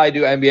invite. We'll probably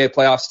do NBA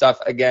playoff stuff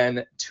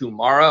again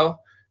tomorrow.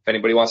 If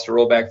anybody wants to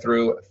roll back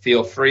through,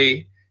 feel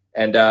free.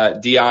 And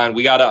Dion,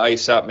 we got to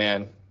ice up,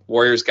 man.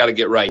 Warriors got to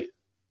get right.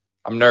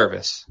 I'm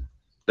nervous.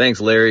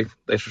 Thanks, Larry.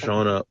 Thanks for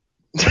showing up.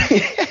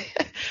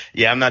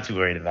 Yeah, I'm not too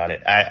worried about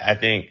it. I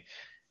think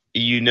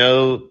you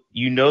know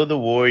the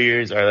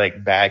Warriors are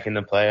like back in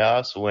the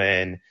playoffs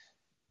when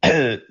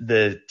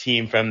the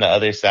team from the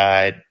other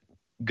side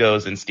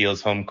goes and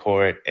steals home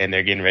court and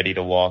they're getting ready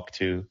to walk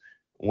to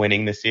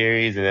winning the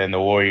series, and then the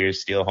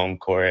Warriors steal home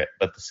court,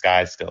 but the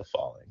sky's still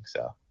falling.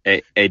 So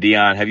Hey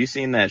Dion, have you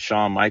seen that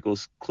Shawn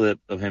Michaels clip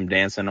of him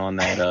dancing on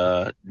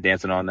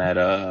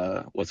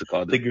that what's it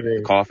called?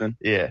 The coffin?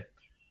 Yeah.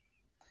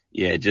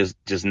 Yeah,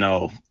 just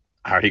know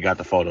I already got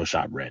the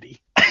Photoshop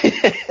ready.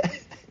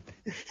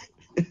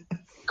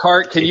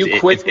 Cart, can you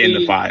quickly it's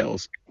in the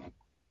files.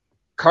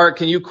 Cart,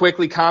 can you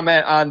quickly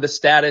comment on the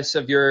status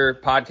of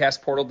your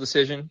podcast portal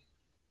decision?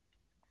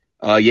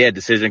 Yeah,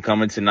 decision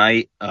coming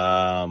tonight.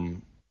 I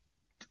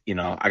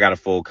got a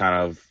full kind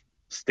of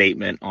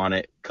statement on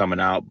it coming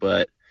out,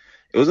 but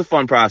it was a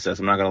fun process.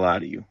 I'm not gonna lie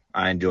to you.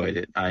 I enjoyed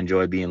it. I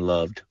enjoy being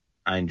loved.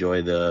 I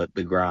enjoy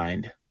the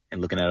grind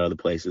and looking at other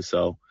places.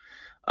 So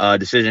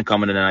decision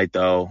coming tonight,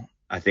 though.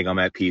 I think I'm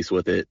at peace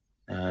with it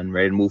and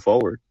ready to move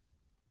forward.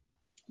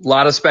 A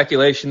lot of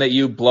speculation that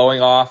you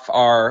blowing off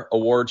our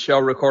award show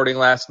recording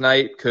last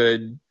night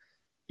could,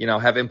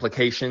 have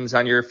implications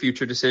on your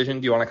future decision.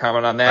 Do you want to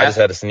comment on that? I just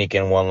had to sneak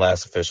in one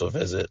last official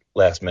visit,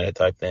 last minute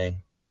type thing.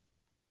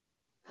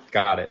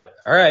 Got it.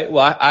 All right.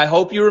 Well, I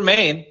hope you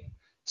remain.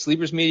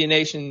 Sleepers Media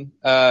Nation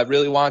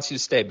really wants you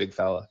to stay, big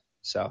fella.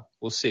 So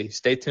we'll see.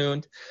 Stay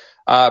tuned.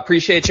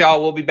 Appreciate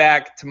y'all. We'll be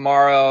back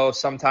tomorrow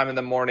sometime in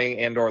the morning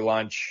and or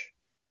lunch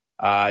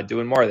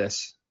doing more of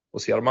this. We'll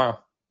see y'all tomorrow.